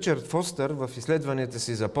 Ричард Фостър в изследванията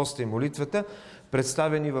си за поста и молитвата,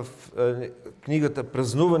 представени в книгата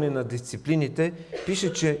 "Празнуване на дисциплините",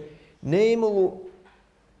 пише, че не е имало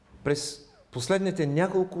през последните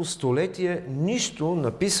няколко столетия нищо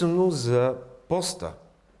написано за поста.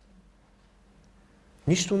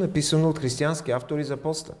 Нищо написано от християнски автори за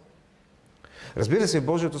поста. Разбира се, в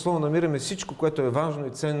Божието Слово намираме всичко, което е важно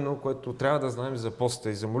и ценно, което трябва да знаем за поста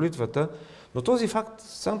и за молитвата, но този факт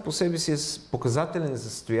сам по себе си е показателен за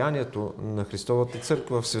състоянието на Христовата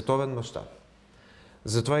църква в световен мащаб.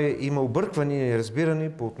 Затова има объркване и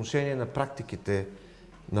неразбиране по отношение на практиките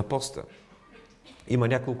на поста. Има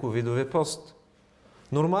няколко видове пост.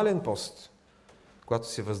 Нормален пост, когато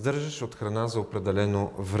се въздържаш от храна за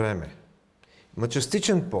определено време. Има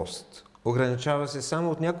частичен пост, ограничава се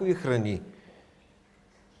само от някои храни.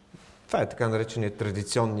 Това е така нареченият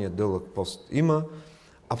традиционния дълъг пост. Има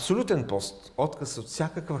абсолютен пост, отказ от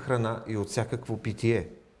всякаква храна и от всякакво питие.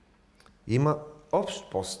 Има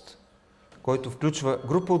общ пост, който включва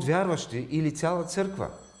група от вярващи или цяла църква.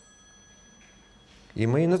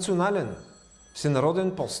 Има и национален,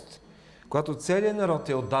 всенароден пост, когато целият народ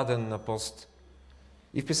е отдаден на пост.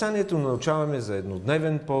 И в Писанието научаваме за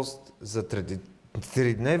еднодневен пост, за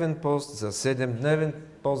тридневен пост, за 7-дневен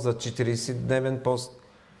пост, за 40-дневен пост.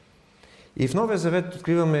 И в Новия Завет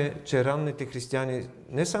откриваме, че ранните християни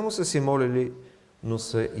не само са се молили, но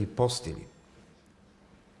са и постили.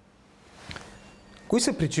 Кои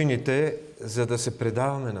са причините, за да се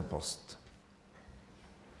предаваме на пост?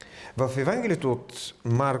 В Евангелието от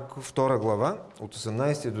Марко, 2 глава, от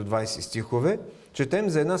 18 до 20 стихове, четем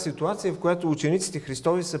за една ситуация, в която учениците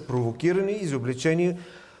Христови са провокирани и изобличени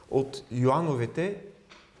от Йоановите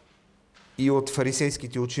и от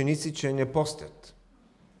фарисейските ученици, че не постят.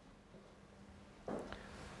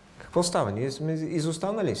 Какво става? Ние сме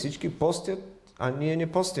изостанали. Всички постят, а ние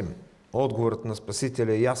не постим. Отговорът на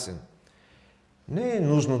Спасителя е ясен. Не е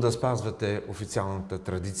нужно да спазвате официалната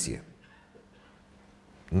традиция.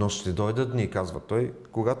 Но ще дойдат дни, казва той,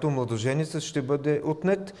 когато младоженецът ще бъде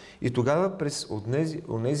отнет и тогава през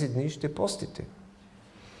онези дни ще постите.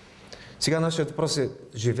 Сега нашият въпрос е,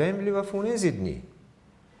 живеем ли в онези дни?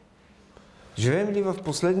 Живеем ли в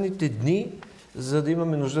последните дни, за да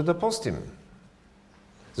имаме нужда да постим?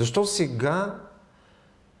 Защо сега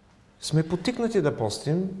сме потикнати да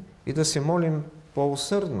постим и да се молим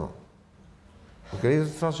по-усърдно? Откъде е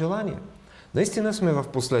това желание? Наистина сме в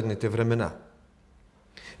последните времена.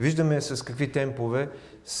 Виждаме с какви темпове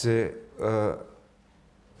се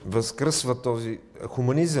възкръсва този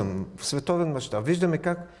хуманизъм в световен мащаб. Виждаме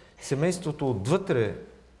как семейството отвътре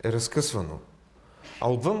е разкъсвано,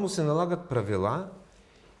 а отвън му се налагат правила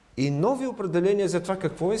и нови определения за това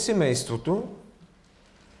какво е семейството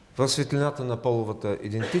в светлината на половата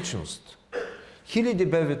идентичност. Хиляди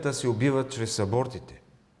бебета се убиват чрез абортите.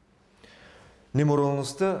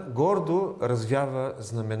 Неморалността гордо развява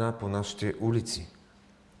знамена по нашите улици.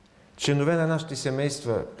 Членове на нашите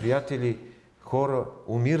семейства, приятели, хора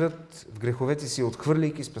умират в греховете си,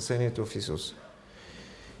 отхвърляйки спасението в Исус.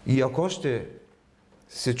 И ако още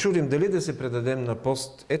се чудим дали да се предадем на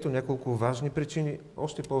пост, ето няколко важни причини,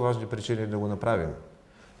 още по-важни причини да го направим.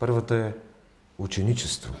 Първата е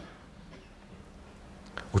ученичество.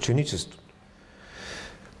 Ученичество.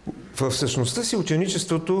 В същността си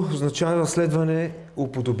ученичеството означава следване,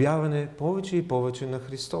 уподобяване повече и повече на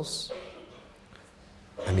Христос.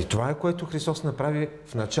 Ами това е, което Христос направи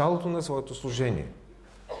в началото на своето служение.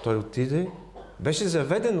 Той отиде, беше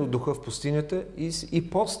заведен от духа в пустинята и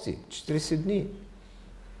пости 40 дни.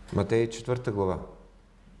 Матей 4 глава.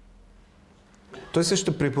 Той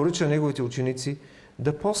също препоръча неговите ученици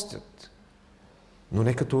да постят, но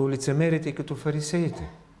не като лицемерите и като фарисеите.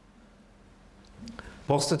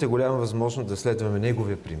 Постът е голяма възможност да следваме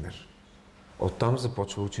неговия пример. Оттам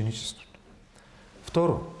започва ученичеството.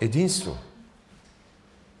 Второ, единство.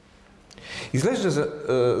 Изглежда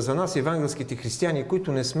за нас, евангелските християни,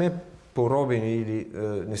 които не сме поробени или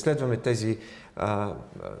не следваме тези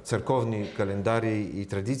църковни календари и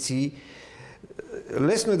традиции,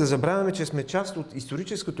 лесно е да забравяме, че сме част от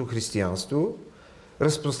историческото християнство,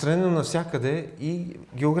 разпространено навсякъде и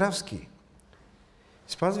географски.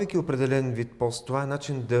 Спазвайки определен вид пост, това е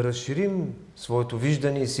начин да разширим своето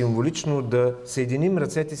виждане и символично да съединим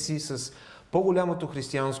ръцете си с по-голямото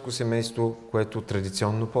християнско семейство, което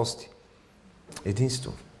традиционно пости.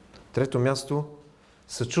 Единство. Трето място –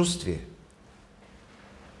 съчувствие.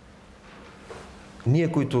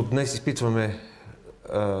 Ние, които днес изпитваме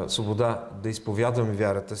свобода да изповядваме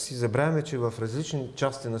вярата си, забравяме, че в различни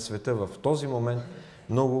части на света в този момент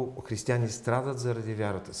много християни страдат заради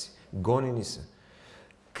вярата си. Гонени са.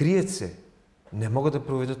 Крият се. Не могат да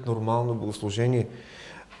проведат нормално богослужение,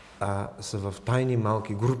 а са в тайни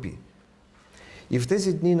малки групи. И в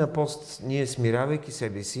тези дни на пост, ние смирявайки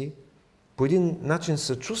себе си, по един начин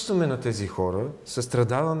съчувстваме на тези хора,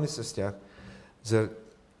 състрадаваме с тях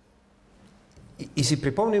и си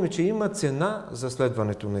припомняме, че има цена за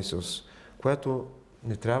следването на Исус, която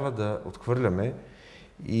не трябва да отхвърляме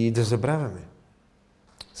и да забравяме.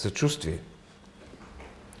 Съчувствие.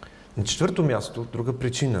 На четвърто място, друга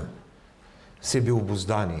причина –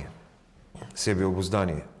 себеобуздание.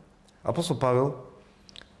 Себеобуздание. Апостол Павел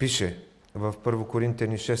пише в 1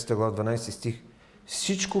 Коринтяни 6 глава 12 стих: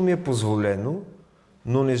 всичко ми е позволено,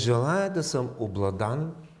 но не желая да съм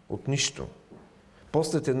обладан от нищо.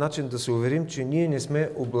 Постът е начин да се уверим, че ние не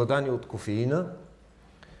сме обладани от кофеина,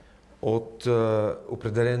 от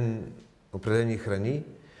определени храни,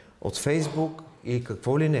 от Фейсбук и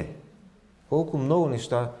какво ли не. Колко много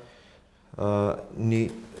неща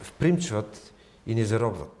ни впримчват и ни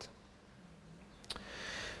заробват.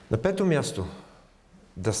 На пето място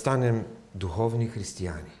 – да станем духовни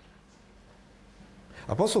християни.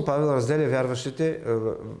 Апостол Павел разделя вярващите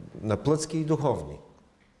на плътски и духовни.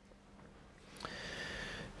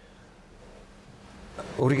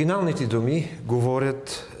 Оригиналните думи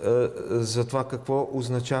говорят за това какво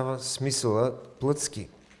означава смисъла плътски.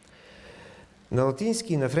 На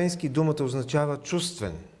латински и на френски думата означава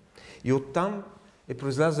чувствен. И оттам е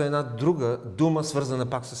произлязла една друга дума, свързана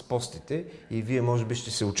пак с постите, и вие може би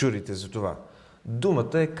ще се учудите за това.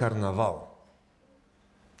 Думата е карнавал.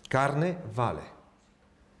 Карне вале.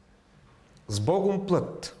 С Богом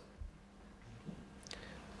плът.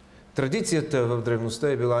 Традицията в древността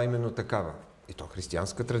е била именно такава. И то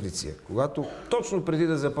християнска традиция. Когато точно преди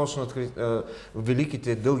да започнат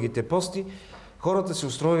великите, дългите пости, хората се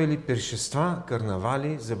устроили пиршества,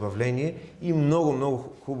 карнавали, забавление и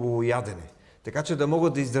много хубаво ядене. Така че да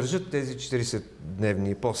могат да издържат тези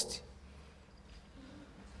 40-дневни пости.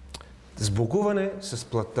 Сбогуване с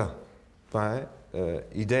плътта. Това е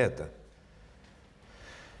идеята.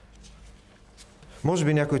 Може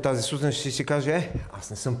би някой тази сутрин ще си каже, аз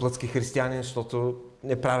не съм плътски християнин, защото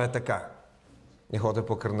не правя така. Не ходя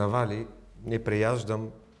по карнавали, не преяждам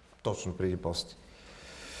точно преди пости.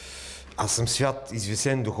 Аз съм свят,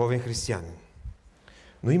 извисен, духовен християнин.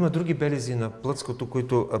 Но има други белези на плътското,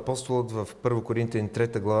 които апостолът в 1 Коринтияни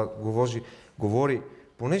 3 глава говори,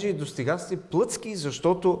 понеже и достига сте плътски,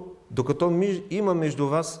 защото докато има между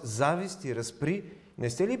вас завист и разпри, не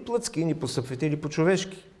сте ли плътски и не постъпвате ли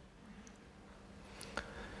по-човешки?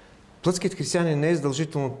 Плътският християнин не е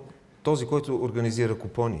задължително този, който организира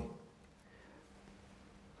купони.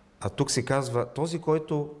 А тук се казва този,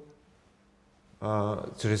 който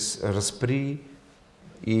чрез разпри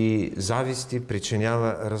и зависти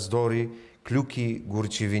причинява раздори, клюки,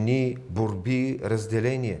 горчивини, борби,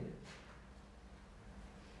 разделение.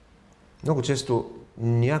 Много често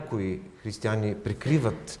някои християни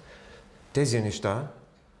прикриват тези неща,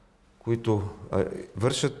 които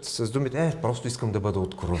вършат с думите, просто искам да бъда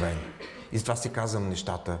откровен. И затова си казвам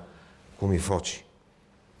нещата, куми в очи.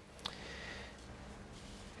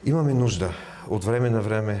 Имаме нужда от време на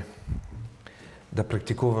време да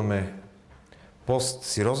практикуваме пост,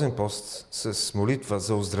 сериозен пост с молитва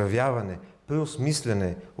за оздравяване,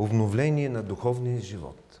 преосмислене, обновление на духовния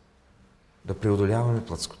живот. Да преодоляваме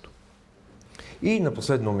плътското. И на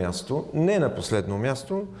последно място, не на последно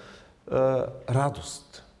място,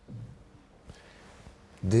 радост.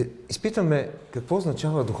 Да изпитаме какво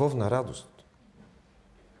означава духовна радост.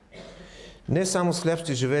 Не само с хляб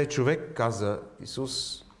ще живее човек, каза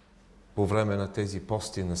Исус по време на тези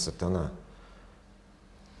пости на Сатана,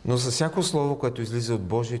 но за всяко слово, което излиза от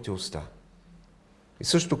Божиите уста. И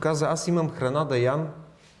също каза, аз имам храна да ям,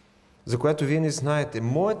 за която вие не знаете.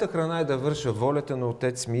 Моята храна е да върша волята на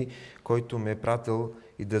Отец ми, който ме е пратил,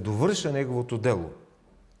 и да довърша Неговото дело.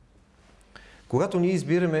 Когато ние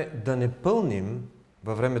избираме да не пълним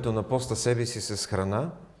във времето на поста себе си с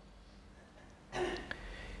храна,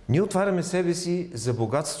 ние отваряме себе си за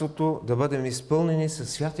богатството да бъдем изпълнени със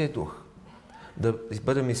Святия Дух, да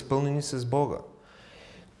бъдем изпълнени с Бога.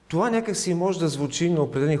 Това някак си може да звучи на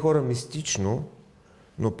определени хора мистично,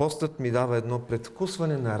 но постът ми дава едно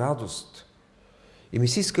предвкусване на радост. И ми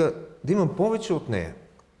се иска да имам повече от нея.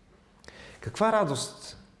 Каква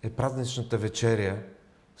радост е празничната вечеря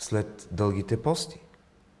след дългите пости?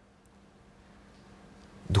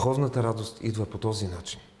 Духовната радост идва по този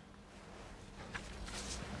начин.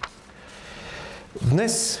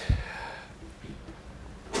 Днес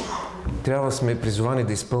трябва да сме призовани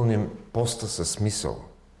да изпълним поста със смисъл.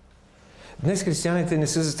 Днес християните не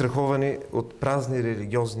са застраховани от празни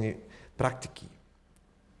религиозни практики,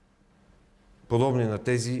 подобни на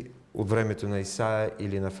тези от времето на Исаия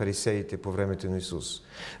или на фарисеите по времето на Исус.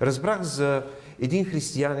 Разбрах за един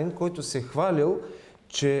християнин, който се хвалил,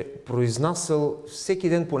 че произнасял всеки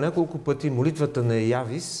ден по няколко пъти молитвата на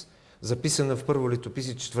Явис, записана в Първо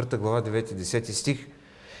летописи 4 глава 9-10 стих,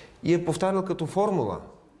 и е повтарял като формула.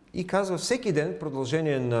 И казва, всеки ден, в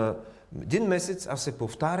продължение на един месец, аз се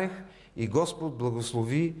повтарях и Господ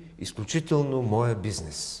благослови изключително моя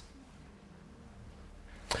бизнес.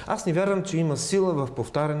 Аз не вярвам, че има сила в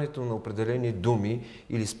повтарянето на определени думи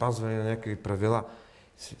или спазване на някакви правила.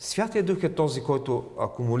 Святия Дух е този, който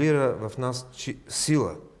акумулира в нас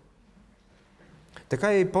сила.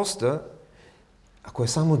 Така е и поста, ако е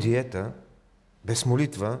само диета, без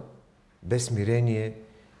молитва, без смирение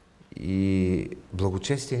и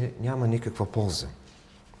благочестие, няма никаква полза.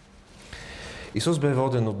 Исус бе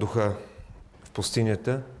воден от Духа в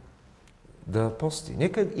пустинята да пости.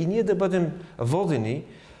 Нека и ние да бъдем водени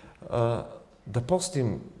да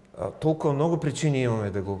постим. Толкова много причини имаме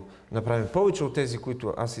да го направим. Повече от тези,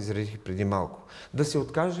 които аз изредих преди малко. Да се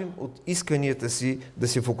откажем от исканията си, да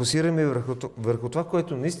се фокусираме върху това,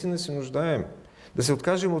 което наистина се нуждаем. Да се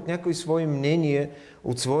откажем от някои свои мнения,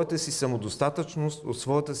 от своята си самодостатъчност, от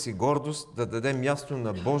своята си гордост, да дадем място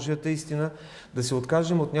на Божията истина, да се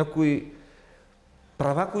откажем от някои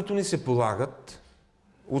права, които ни се полагат,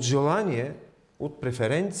 от желание, от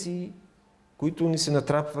преференции, които ни се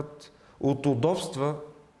натрапват, от удобства,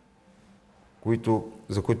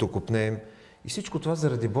 за които копнеем. И всичко това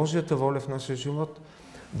заради Божията воля в нашия живот.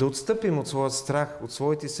 Да отстъпим от своят страх, от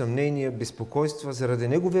своите съмнения, безпокойства, заради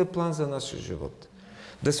Неговия план за нашия живот.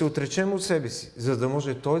 Да се отречем от себе си, за да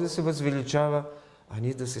може Той да се възвеличава, а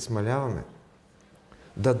ние да се смаляваме.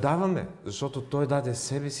 Да даваме, защото Той даде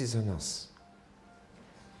себе си за нас.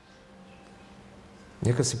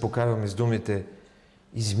 Нека се покаваме с думите: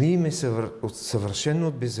 измий ме съвършено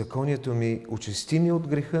от беззаконието ми, очисти ми от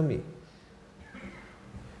греха ми.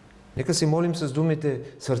 Нека се молим с думите: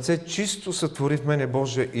 сърце чисто сътвори в мене,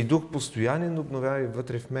 Боже, и дух постоянен обновявай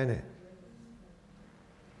вътре в мене.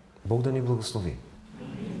 Бог да ни благослови.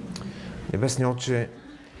 Небесни Отче,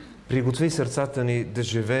 приготви сърцата ни да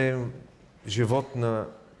живеем живот на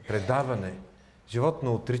предаване, живот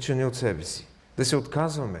на отричане от себе си, да се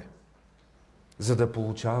отказваме, за да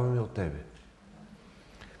получаваме от Тебе.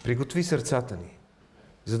 Приготви сърцата ни,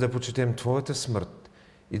 за да почетем Твоята смърт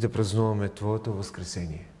и да празнуваме Твоето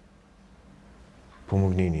възкресение.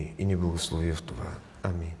 Помогни ни и ни благослови в това.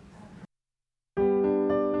 Амин.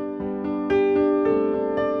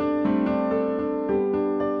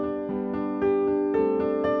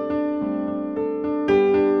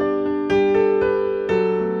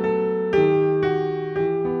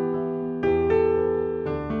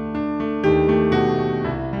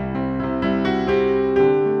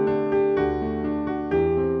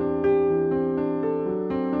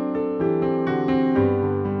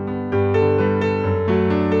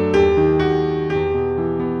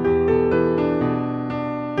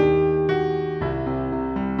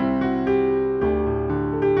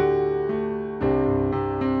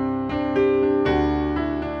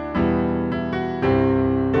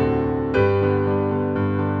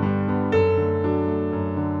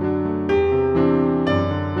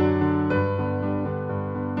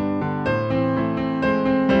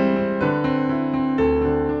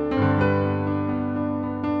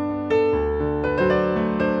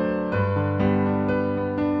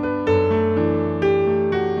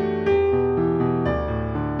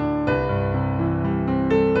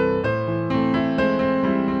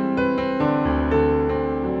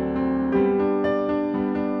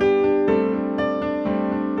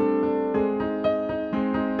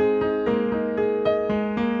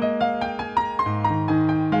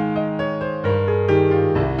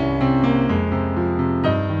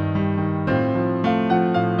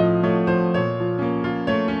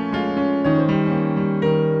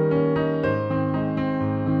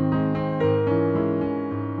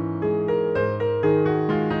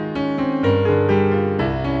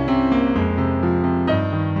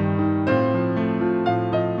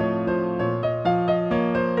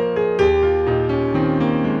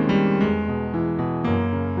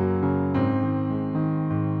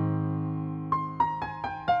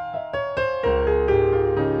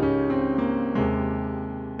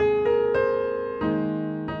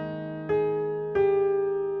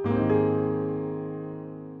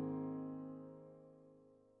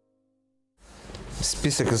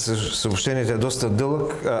 Списъка с съобщенията е доста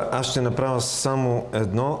дълъг. Аз ще направя само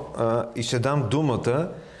едно и ще дам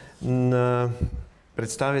думата на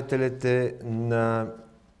представителите на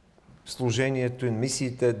служението и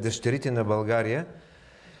мисиите Дъщерите на България,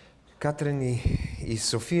 Катрин и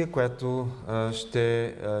София, която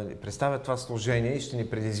ще представят това служение и ще ни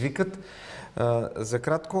предизвикат. За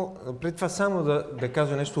кратко, преди това само да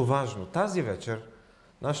кажа нещо важно. Тази вечер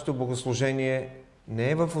нашето богослужение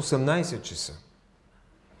не е в 18 часа.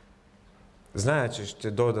 Зная, че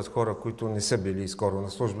ще дойдат хора, които не са били скоро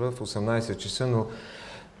на служба в 18 часа, но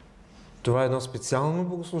това е едно специално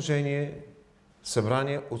богослужение,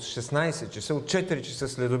 събрание от 16 часа, от 4 часа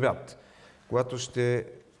след обяд, когато ще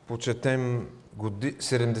почетем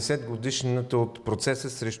 70 годишнината от процеса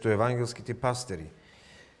срещу евангелските пастири.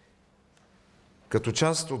 Като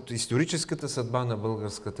част от историческата съдба на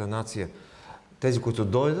българската нация, тези, които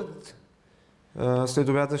дойдат, след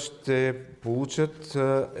обяда ще получат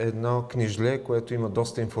едно книжле, което има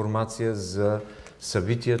доста информация за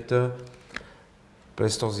събитията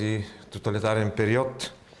през този тоталитарен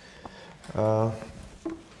период.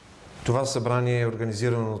 Това събрание е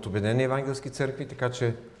организирано от Обединени евангелски църкви, така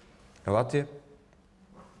че елате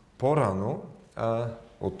по-рано,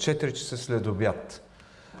 от 4 часа след обяд.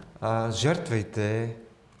 Жертвайте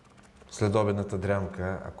следобедната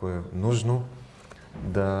дрямка, ако е нужно,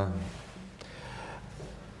 да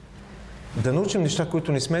научим неща,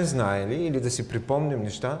 които не сме знаели, или да си припомним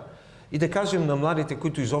неща и да кажем на младите,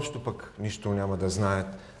 които изобщо пък нищо няма да знаят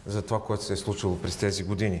за това, което се е случило през тези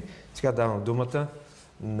години. Сега давам думата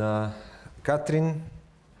на Катрин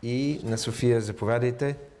и на София.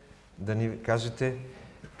 Заповядайте да ни кажете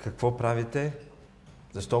какво правите,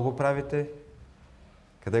 защо го правите,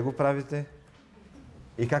 къде го правите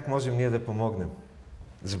и как можем ние да помогнем.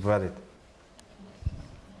 Заповядайте.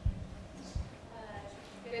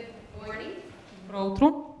 Добро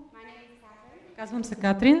утро. Казвам се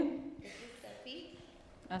Катрин.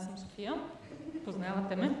 Аз съм София.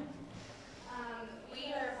 Познавате ме.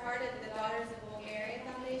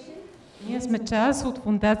 Ние сме част от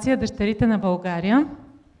фондация Дъщерите на България.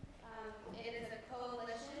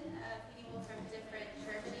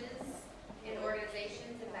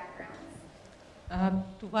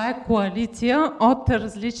 Това е коалиция от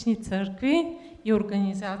различни църкви и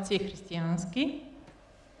организации християнски.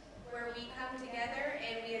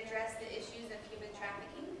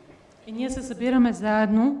 И ние се събираме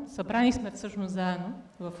заедно, събрани сме всъщност заедно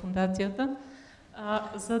в фундацията,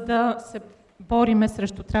 за да се бориме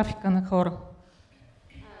срещу трафика на хора.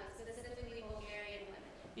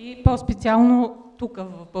 И по-специално тук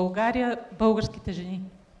в България, българските жени.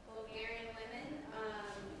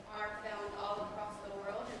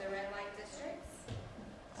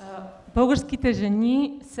 Българските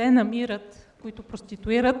жени се намират, които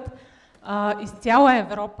проституират из цяла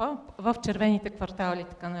Европа в червените квартали,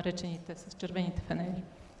 така наречените с червените фенери.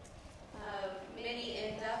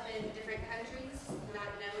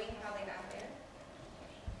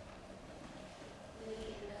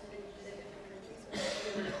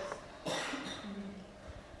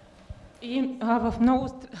 И в много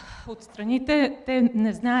от страните те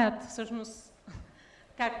не знаят всъщност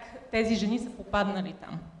как тези жени са попаднали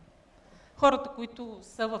там. Хората, които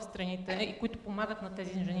са в страните и които помагат на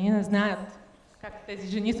тези жени, не знаят как тези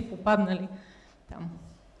жени са попаднали там.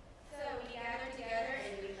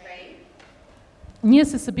 Ние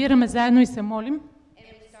се събираме заедно и се молим.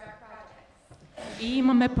 И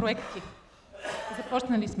имаме проекти.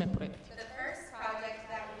 Започнали сме проекти.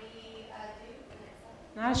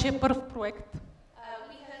 Нашия първ проект.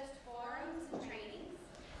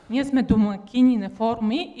 Ние сме домакини на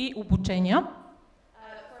форуми и обучения.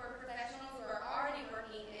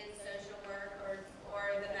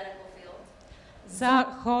 За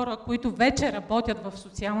хора, които вече работят в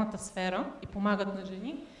социалната сфера и помагат на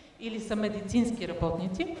жени, или са медицински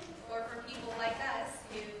работници.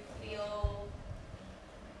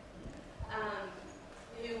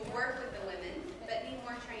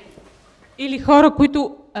 Или хора,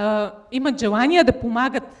 които имат желание да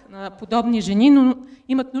помагат на подобни жени, но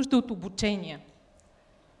имат нужда от обучение.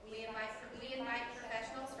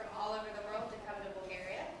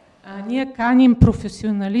 Ние каним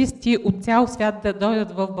професионалисти от цял свят да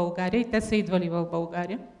дойдат в България и те са идвали в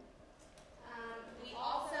България.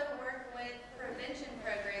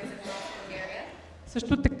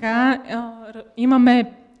 Също така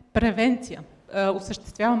имаме превенция,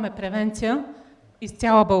 осъществяваме превенция из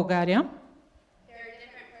цяла България.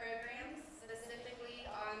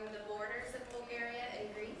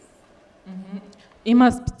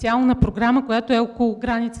 Има специална програма, която е около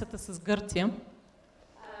границата с Гърция.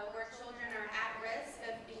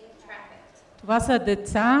 Това са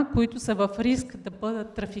деца, които са в риск да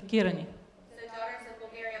бъдат трафикирани.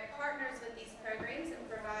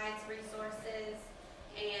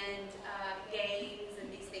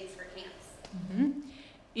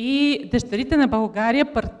 И дъщерите на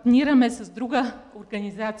България партнираме с друга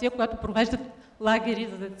организация, която провежда лагери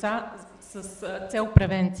за деца с цел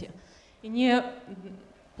превенция. И ние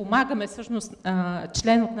помагаме, всъщност,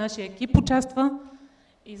 член от нашия екип участва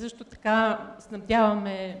и също така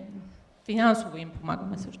снабдяваме, финансово им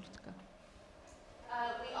помагаме също така.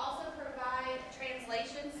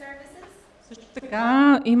 Също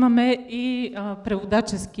така имаме и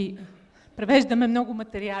преводачески, превеждаме много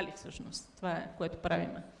материали всъщност, това е, което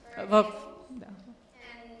правиме.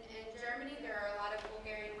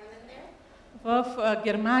 В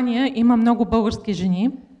Германия има много български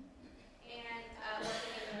жени,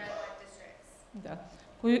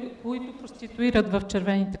 които проституират в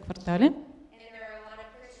червените квартали.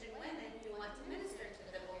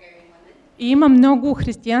 И има много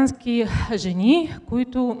християнски жени,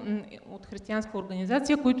 които, от християнска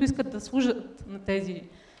организация, които искат да служат на тези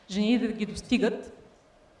жени, да ги достигат.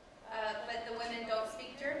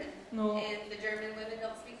 Но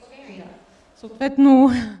съответно,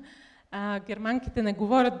 германките не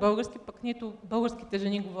говорят български, пък нито българските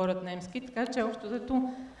жени говорят немски, така че общо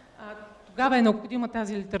взето тогава е необходима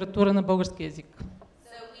тази литература на български език.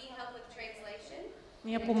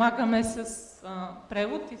 Ние помагаме с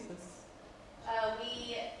превод и с...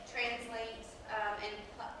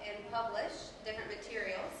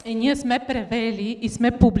 И ние сме превели и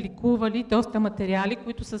сме публикували доста материали,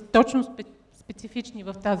 които са точно специфични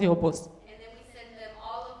в тази област.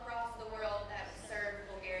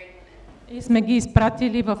 И сме ги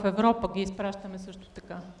изпратили в Европа, ги изпращаме също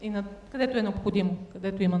така. И където е необходимо,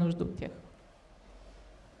 където има нужда от тях.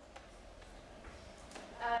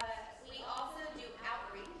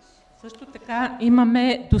 Също така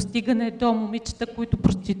имаме достигане до момичета, които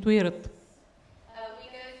проституират.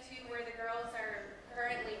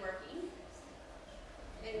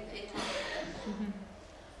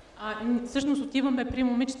 Всъщност отиваме при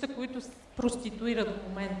момичета, които проституират в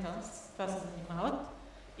момента, с това се занимават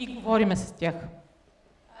и говориме с тях.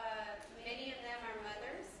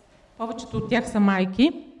 Повечето от тях са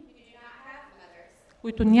майки,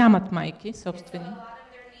 които нямат майки собствени,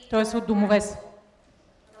 т.е. от домове са.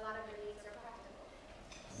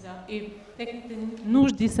 Да, и техните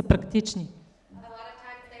нужди са практични.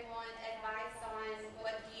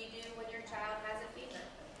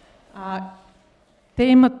 Те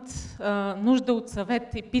имат нужда от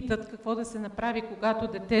съвет и питат какво да се направи, когато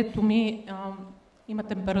детето ми има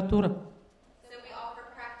температура.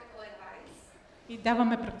 И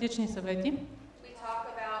даваме практични съвети.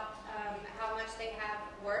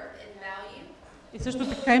 И също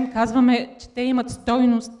така им казваме, че те имат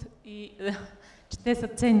стойност и че те са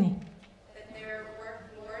ценни.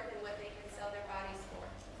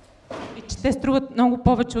 И че те струват много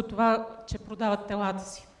повече от това, че продават телата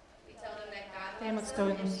си. Те имат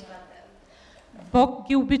стойност. Бог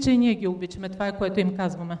ги обича и ние ги обичаме. Това е, което им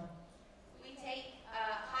казваме.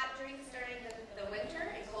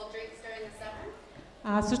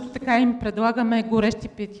 Също така им предлагаме горещи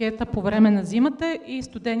питиета по време на зимата и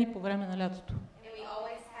студени по време на лятото.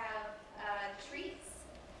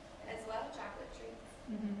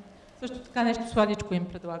 Също така нещо сладичко им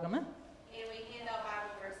предлагаме.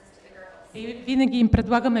 И винаги им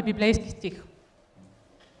предлагаме библейски стих.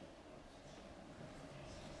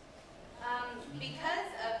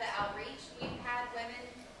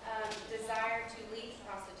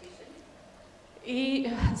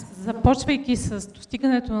 И започвайки с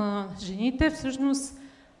достигането на жените, всъщност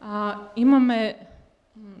имаме,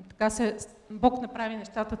 Бог направи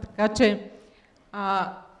нещата така, че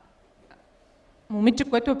момиче,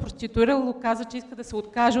 което е проституирало, каза, че иска да се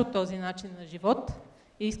откаже от този начин на живот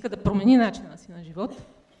и иска да промени начина си на живот.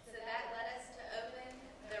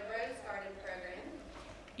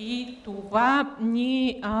 И това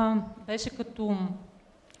ни беше като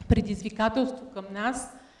предизвикателство към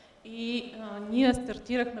нас и ние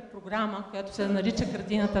стартирахме програма, която се нарича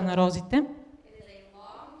Градината на розите.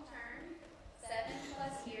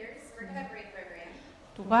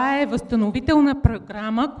 Това е възстановителна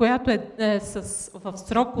програма, която е в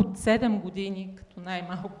срок от 7 години, като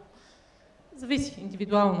най-малко. Зависи,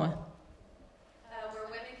 индивидуално е.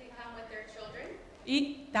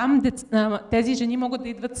 И там тези жени могат да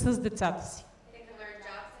идват с децата си.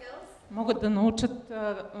 Могат да научат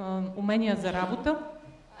умения за работа,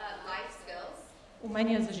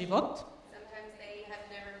 умения за живот.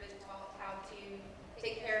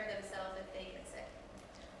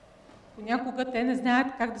 Понякога те не знаят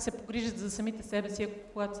как да се погрижат за самите себе си,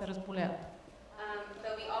 когато се разболеят.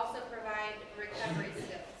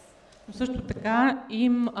 Но също така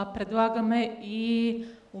им предлагаме и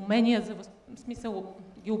умения за смисъл,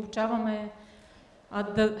 ги обучаваме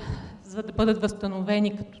за да бъдат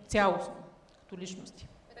възстановени като цялостно, като личности.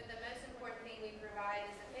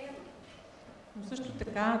 Но също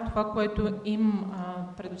така това, което им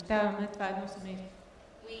предоставяме, това е едно семейство.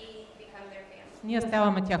 Ние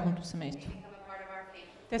ставаме тяхното семейство.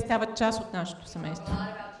 Те стават част от нашето семейство.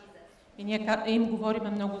 И ние им говориме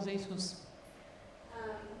много за Исус.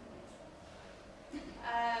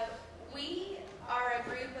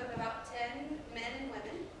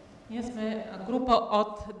 Ние сме група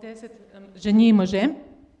от 10 жени и мъже.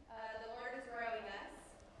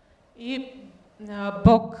 И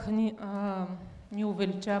Бог ни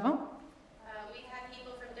увеличава.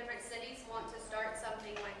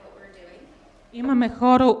 Имаме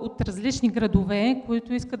хора от различни градове,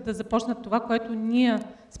 които искат да започнат това, което ние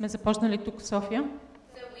сме започнали тук в София.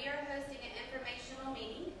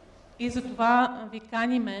 И за това ви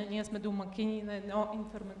каниме, ние сме домакини на едно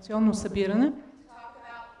информационно събиране,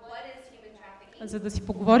 за да си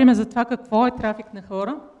поговорим за това какво е трафик на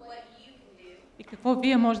хора и какво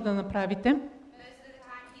вие може да направите.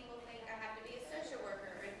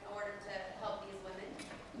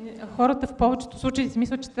 Хората в повечето случаи си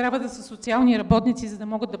мислят, че трябва да са социални работници, за да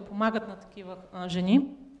могат да помагат на такива жени.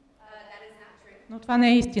 Но това не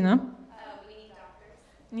е истина.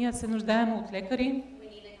 Ние се нуждаем от лекари,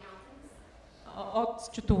 от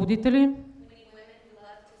счетоводители,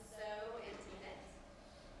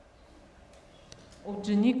 от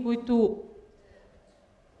жени, които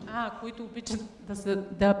обичат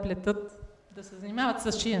да плетат, да се занимават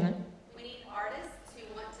с шиене.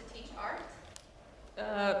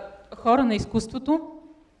 Хора на изкуството,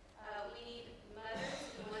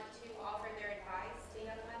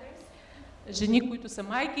 жени, които са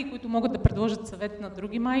майки, които могат да предложат съвет на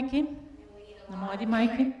други майки, на млади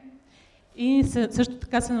майки. И също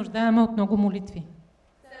така се нуждаем от много молитви.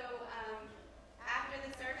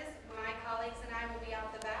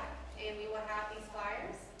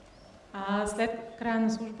 След края на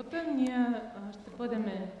службата ние ще бъдем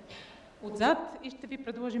отзад и ще ви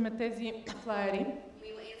предложим тези флаери.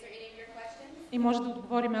 И може да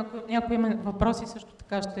отговорим, ако някой има въпроси, също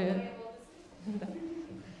така ще... Да.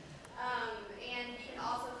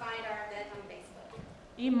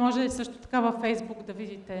 И може също така във Фейсбук да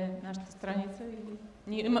видите нашата страница.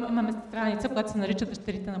 Ние имаме страница, която се нарича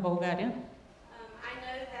Дъщерите на България.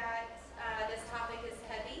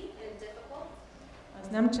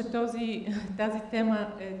 Знам, че тази тема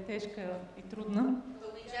е тежка и трудна.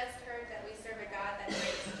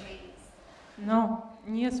 Но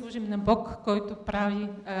ние служим на Бог, който прави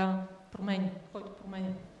промени, който променя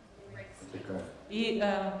и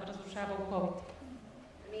разрушава оковите.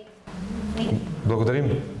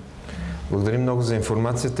 Благодарим. Благодарим много за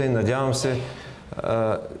информацията и надявам се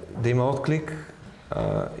да има отклик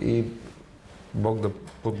и Бог да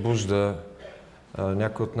подбужда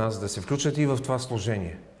някой от нас да се включат и в това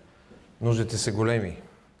служение. Нуждите са големи.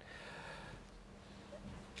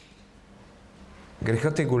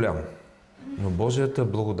 Грехът е голям, но Божията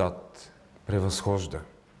благодат превъзхожда.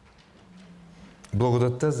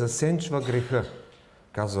 Благодатта засенчва греха,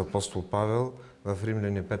 казва апостол Павел в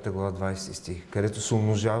Римляни 5 глава 20 стих, където се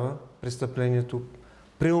умножава престъплението,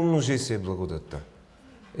 преумножи се благодатта.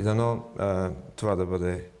 И дано това да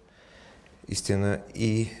бъде истина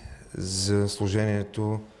и за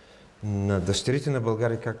служението на дъщерите на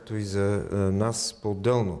България, както и за нас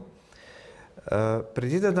по-отделно.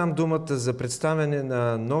 Преди да дам думата за представяне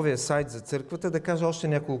на новия сайт за църквата, да кажа още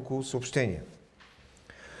няколко съобщения.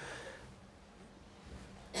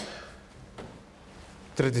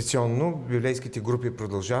 Традиционно библейските групи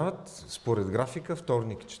продължават според графика,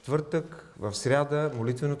 вторник и четвъртък, в сряда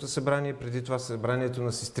молитвеното събрание, преди това събранието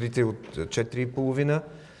на сестрите от 4:30.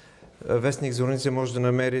 Вестник Зорница може да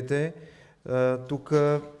намерите. Тук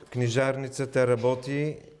книжарницата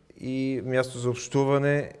работи и място за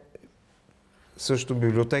общуване, също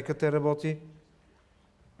библиотеката работи.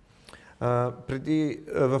 Преди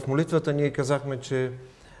в молитвата ние казахме, че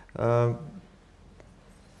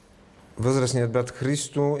възрастният брат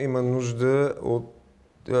Христо има нужда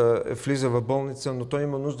влиза в болница, но той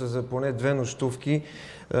има нужда за поне 2 нощувки.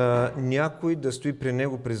 Някой да стои при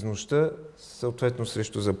него през нощта, съответно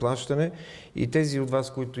срещу заплащане. И тези от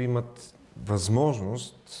вас, които имат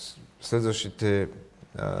възможност следващите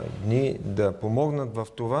дни да помогнат в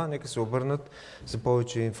това, нека се обърнат за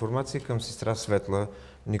повече информация към сестра Светла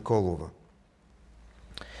Николова.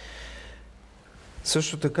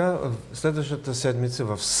 Също така, следващата седмица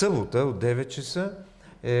в събота от 9 часа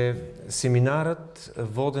е семинарът,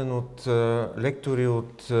 воден от лектори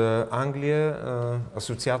от Англия,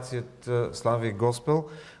 Асоциацията Слава и Госпел,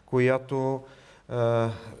 която 2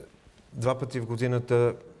 пъти в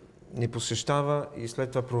годината ни посещава и след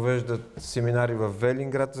това провеждат семинари в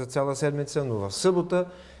Велинград за цяла седмица, но в събота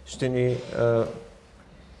ще ни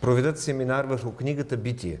проведат семинар върху книгата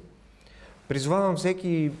Битие. Призовавам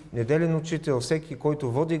всеки неделен учител, всеки,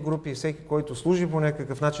 който води групи, всеки, който служи по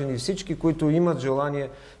някакъв начин и всички, които имат желание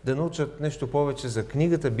да научат нещо повече за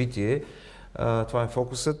книгата Битие. Това е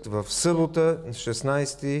фокусът в събота,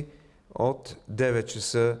 16 от 9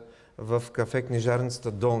 часа в кафе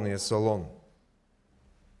книжарницата Долния салон.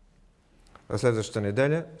 А следващата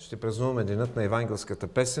неделя ще празнуваме денят на евангелската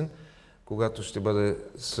песен, когато ще бъде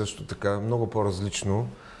също така много по-различно,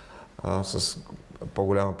 с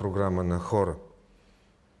по-голяма програма на хора.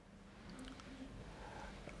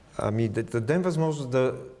 Да дадем възможност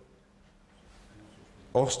да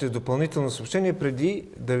още допълнително съобщение, преди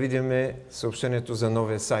да видим съобщението за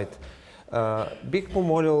новия сайт. Бих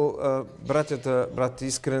помолил брат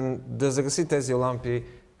Искрен, да загаси тези лампи.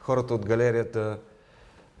 Хората от галерията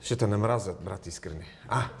ще те намразят, брат Искрене.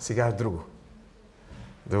 Сега е друго.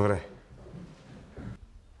 Добре.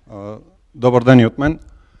 Добър ден и от мен.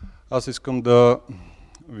 Аз искам да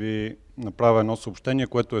ви направя едно съобщение,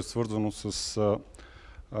 което е свързано с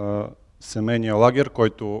семейния лагер,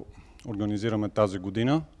 който организираме тази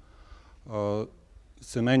година.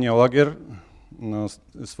 Семейния лагер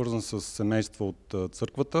е свързан с семейства от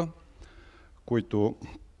църквата, които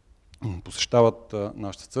посещават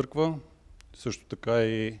нашата църква, също така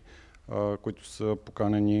и които са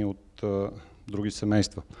поканени от други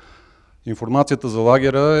семейства. Информацията за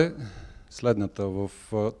лагера е следната.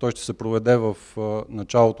 Той ще се проведе в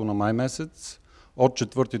началото на май месец, от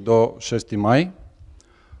 4 до 6 май.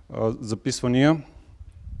 Записвания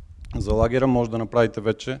за лагера може да направите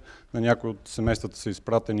вече. На някои от семействата са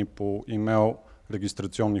изпратени по имейл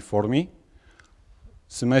регистрационни форми.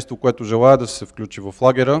 Семейство, което желая да се включи в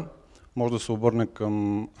лагера, може да се обърне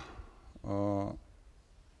към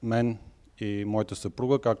мен и моята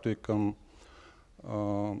съпруга, както и към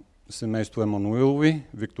семейство Емануилови,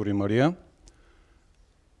 Виктор и Мария.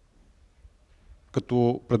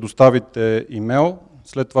 като предоставите имейл,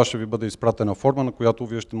 след това ще ви бъде изпратена форма, на която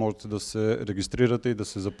вие ще можете да се регистрирате и да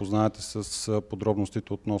се запознаете с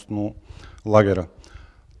подробностите относно лагера.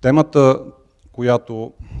 Темата,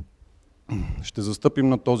 която ще застъпим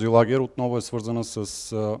на този лагер, отново е свързана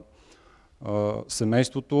с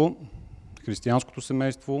семейството, християнското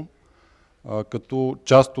семейство, като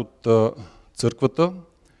част от църквата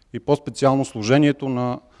и по-специално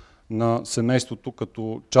служението на семейството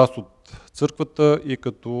като част от църквата и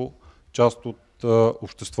като част от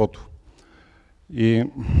обществото. И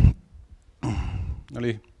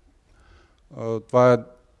нали, това е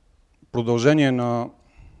продължение на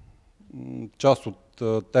част от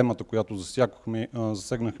темата, която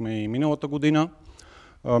засегнахме и миналата година.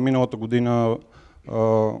 Миналата година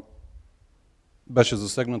беше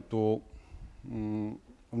засегнато,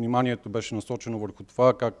 вниманието беше насочено върху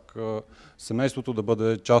това как семейството да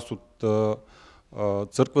бъде част от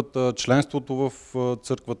църквата, членството в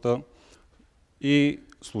църквата и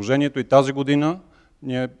служението. И тази година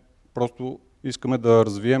ние просто искаме да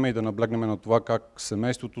развиеме и да наблегнем на това как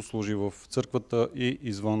семейството служи в църквата и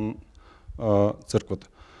извън църквата.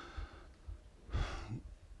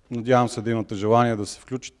 Надявам се да имате желание да се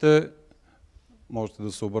включите. Можете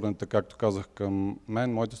да се обърнете, както казах, към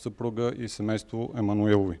мен, моята съпруга и семейство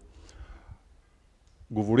Емануилови.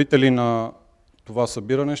 Говорители на това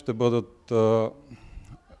събиране ще бъдат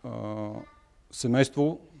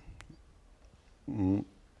семейство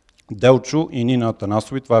Делчо и Нина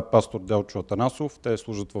Атанасови. Това е пастор Делчо Атанасов. Те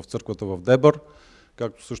служат в църквата в Дебър,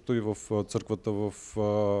 както също и в църквата в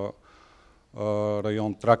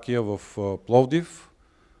район Тракия в Пловдив.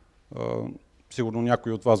 Сигурно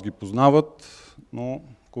някои от вас ги познават, но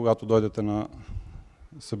когато дойдете на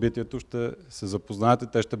събитието, ще се запознаете.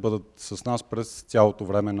 Те ще бъдат с нас през цялото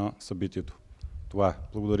време на събитието. Това е.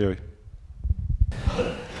 Благодаря ви.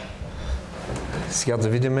 Сега да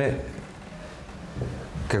видим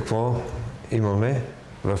какво имаме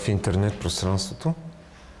в интернет пространството,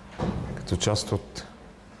 като част от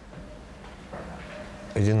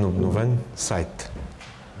един обновен сайт.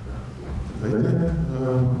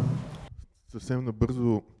 Съвсем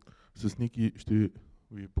набързо с Ники ще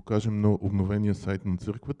ви покажем на обновения сайт на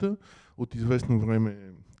църквата. От известно време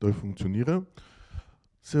той функционира.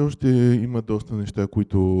 Все още има доста неща,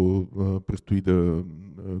 които предстои да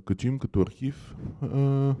качим като архив,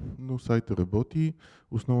 но сайта работи,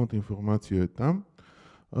 основната информация е там.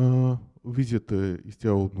 Визията е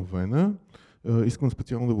изцяло обновена. Искам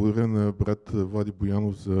специално да благодаря на брат Влади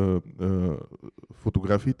Боянов за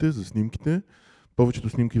фотографиите, за снимките. Повечето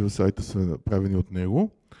снимки в сайта са правени от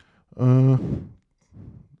него.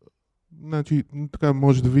 Значи, така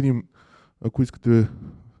може да видим, ако искате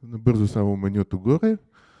набързо само менюто горе.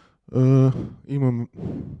 Имам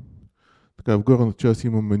така, в горната част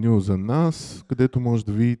има меню за нас, където може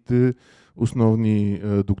да видите основни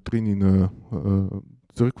доктрини на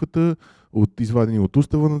църквата, извадени от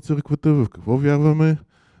устава на църквата, в какво вярваме.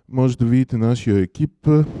 Може да видите нашия екип.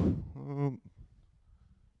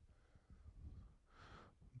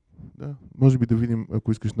 Да, може би да видим,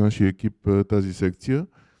 ако искаш, нашия екип, тази секция.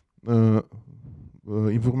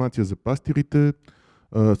 Информация за пастирите,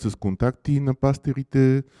 с контакти на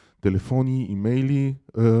пастирите, телефони, имейли,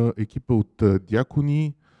 екипа от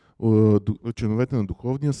дякони, членовете на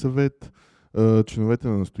Духовния съвет, членовете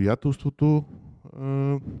на настоятелството.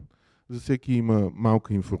 За всеки има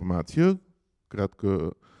малка информация,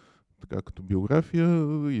 кратка, така като биография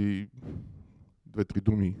и 2-3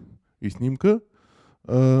 думи и снимка.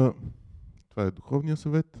 Това е Духовния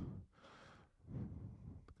съвет.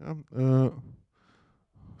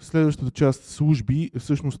 Следващата част служби,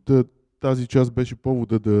 всъщност тази част беше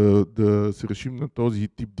повода да се решим на този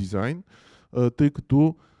тип дизайн, тъй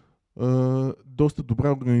като доста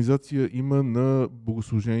добра организация има на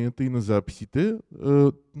богослуженията и на записите.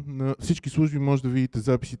 На всички служби може да видите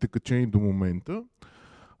записите качени до момента,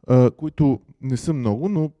 които не са много,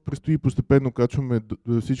 но предстои постепенно качваме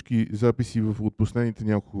всички записи от последните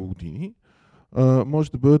няколко години.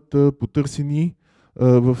 Може да бъдат потърсени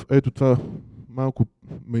в ето това малко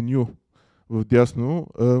меню в дясно.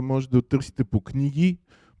 Може да търсите по книги,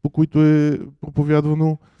 по които е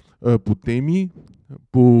проповядвано, по теми,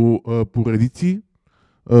 по поредици.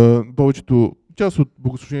 Повечето, част от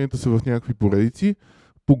богослуженията са в някакви поредици.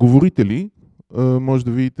 По говорители, може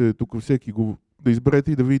да видите тук всеки да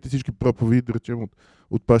изберете и да видите всички проповеди, да речем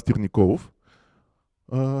от пастир Николов.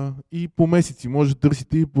 И по месеци може да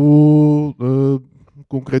търсите и по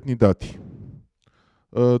конкретни дати.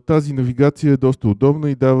 Тази навигация е доста удобна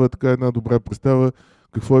и дава така една добра представа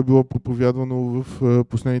какво е било проповядвано в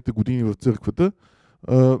последните години в църквата.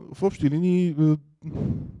 В общи линии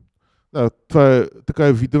Да, така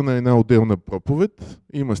е вида на една отделна проповед.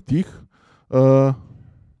 Има стих.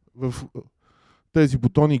 В тези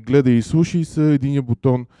бутони гледай и слушай са. Единият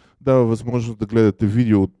бутон дава възможност да гледате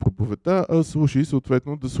видео от проповедта, а слушай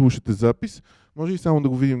съответно да слушате запис. Може и само да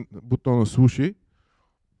го видим бутона слушай.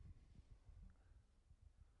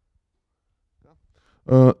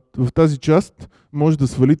 В тази част може да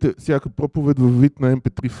свалите всяка проповед във вид на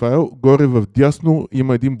MP3 файл. Горе в дясно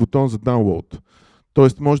има един бутон за download.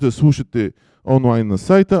 Тоест може да я слушате онлайн на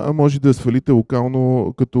сайта, а може да я свалите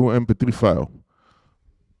локално като MP3 файл.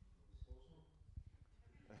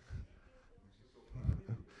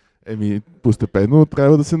 Постепенно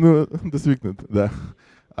трябва да свикнат. Да.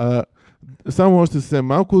 Само още съвсем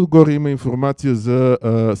малко. Отгоре има информация за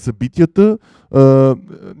събитията.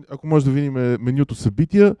 Ако може да видим менюто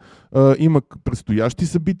събития, има предстоящи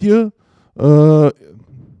събития.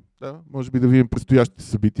 Да, може би да видим предстоящите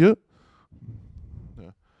събития.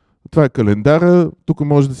 Това е календара. Тук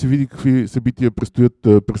може да се види какви събития предстоят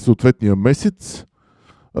през съответния месец.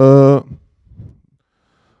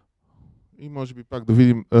 И може би пак да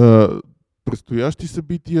видим предстоящи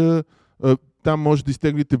събития. Там може да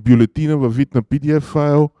изтеглите бюлетина във вид на PDF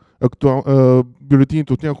файл,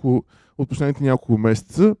 бюлетините от последните няколко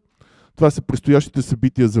месеца. Това са предстоящите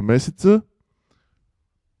събития за месеца.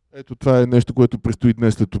 Ето това е нещо, което предстои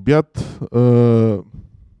днес след обяд.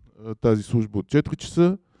 Тази служба от 4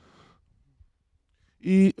 часа.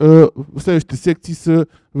 И в следващите секции са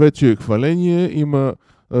вече хваление, има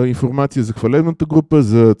информация за хвалебната група,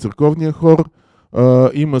 за църковния хор,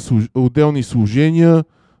 има отделни служения.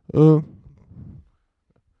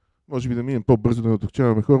 Може би да минем по-бързо да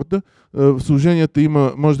натовчаваме хората. В служенията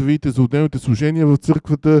може да видите за отделните служения в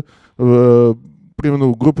църквата,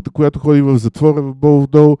 примерно групата, която ходи в затвора в Болов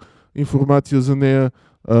дол, информация за нея,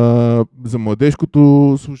 за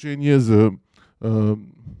младежкото служение, за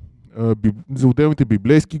отделните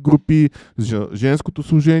библейски групи, за женското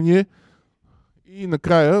служение. И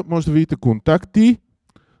накрая може да видите контакти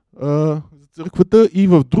за църквата и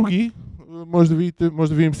в други може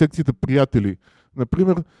да видим секцията приятели.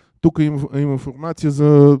 Например, тук има информация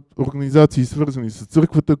за организации, свързани с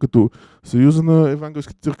църквата, като Съюза на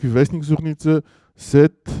евангелските църкви, Вестник Зорница,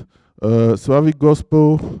 СЕТ, Слави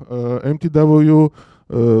Госпел, MTW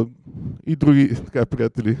и други така,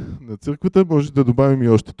 приятели на църквата. Може да добавим и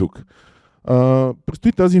още тук.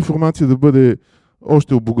 Предстои тази информация да бъде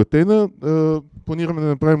още обогатена. Планираме да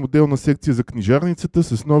направим отделна секция за книжарницата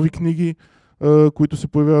с нови книги, които се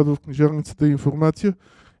появяват в книжарницата и информация.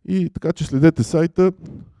 И така че следете сайта.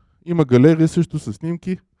 Има галерия също с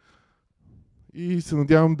снимки. И се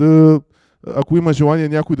надявам ако има желание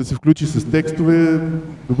някой да се включи с текстове,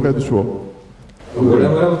 добре е дошло.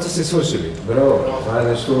 Голяма работа сте свършили. Браво! Това е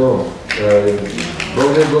нещо ново.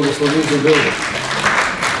 Бог да благослови за дълго.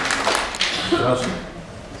 Страшно.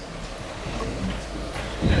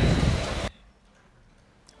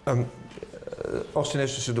 Още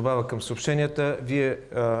нещо ще добавя към съобщенията. Вие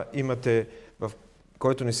имате,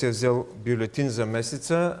 който не се е взел бюлетин за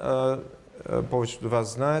месеца, повечето от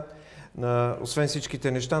вас знаят, освен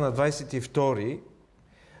всичките неща, на 22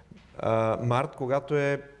 март, когато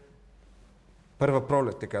е първа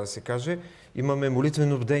пролет, така да се каже, имаме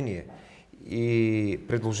молитвено бдение. И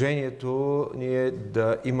предложението ни е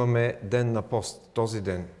да имаме ден на пост, този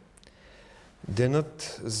ден.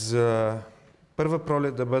 Денът за първа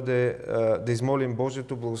пролет да измолим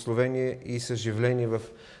Божието благословение и съживление в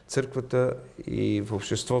църквата и в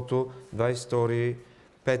обществото. 22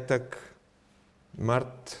 петък,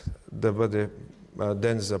 март да бъде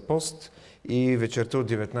ден за пост и вечерта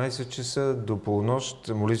от 19 часа до полунощ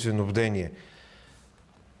молитвено бдение.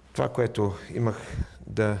 Това, което имах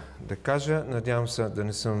да кажа, надявам се да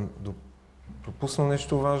не съм пропуснал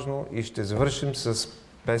нещо важно и ще завършим с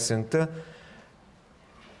песента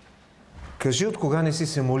 "Кажи от кога не си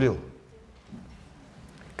се молил".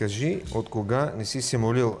 Кажи от кога не си се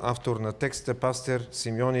молил. Автор на текста пастор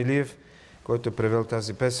Симеон Илиев, който е превел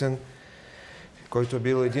тази песен, който е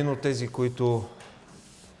бил един от тези, които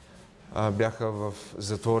бяха в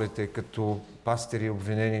затворите като пастири,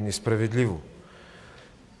 обвинени несправедливо.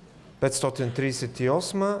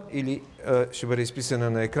 538 или ще бъде изписана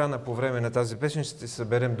на екрана по време на тази песен, ще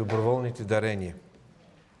съберем доброволните дарения.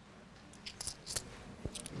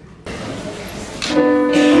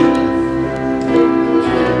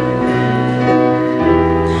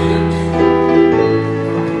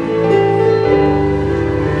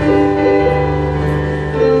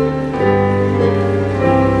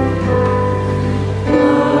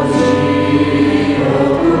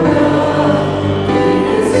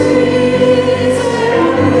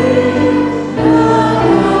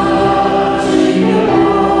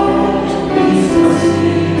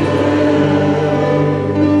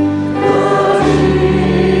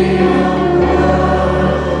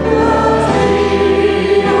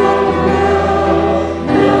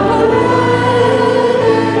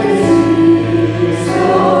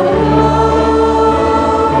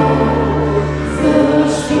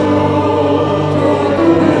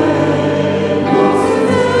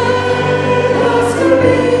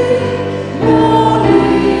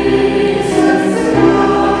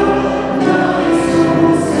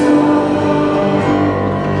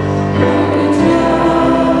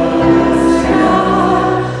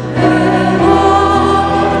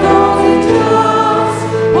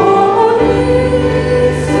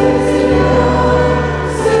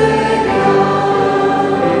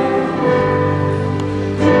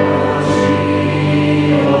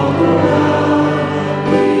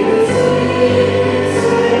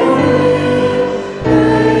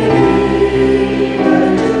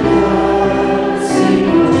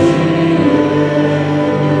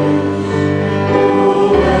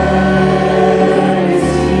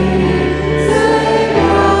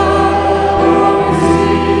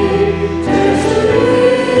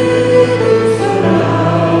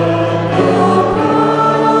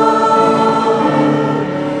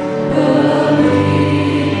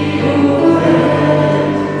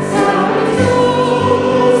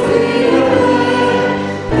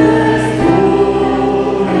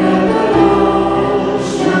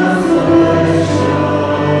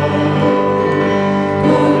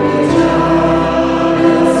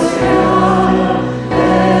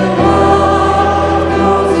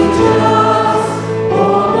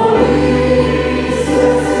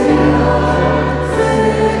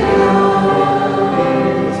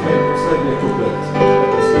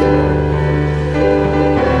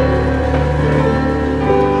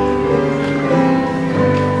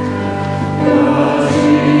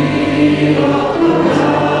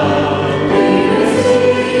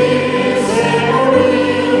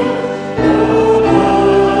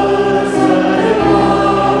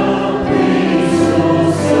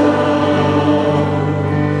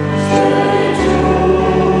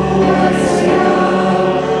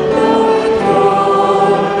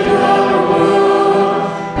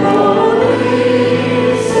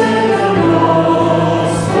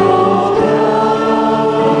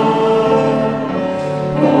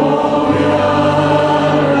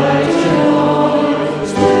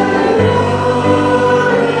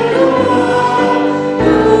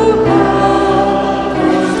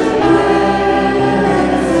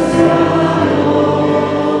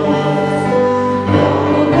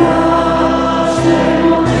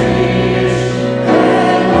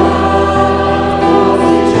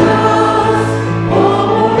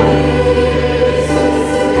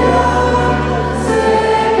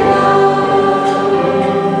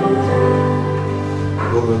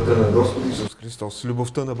 с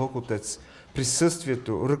любовта на Бог Отец,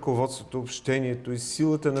 присъствието, ръководството, общението и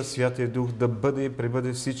силата на Святия Дух да бъде и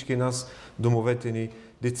пребъде всички нас, домовете ни,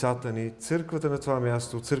 децата ни, църквата на това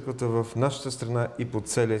място, църквата в нашата страна и по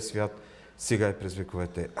целия свят, сега и през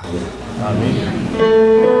вековете.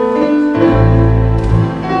 Амин.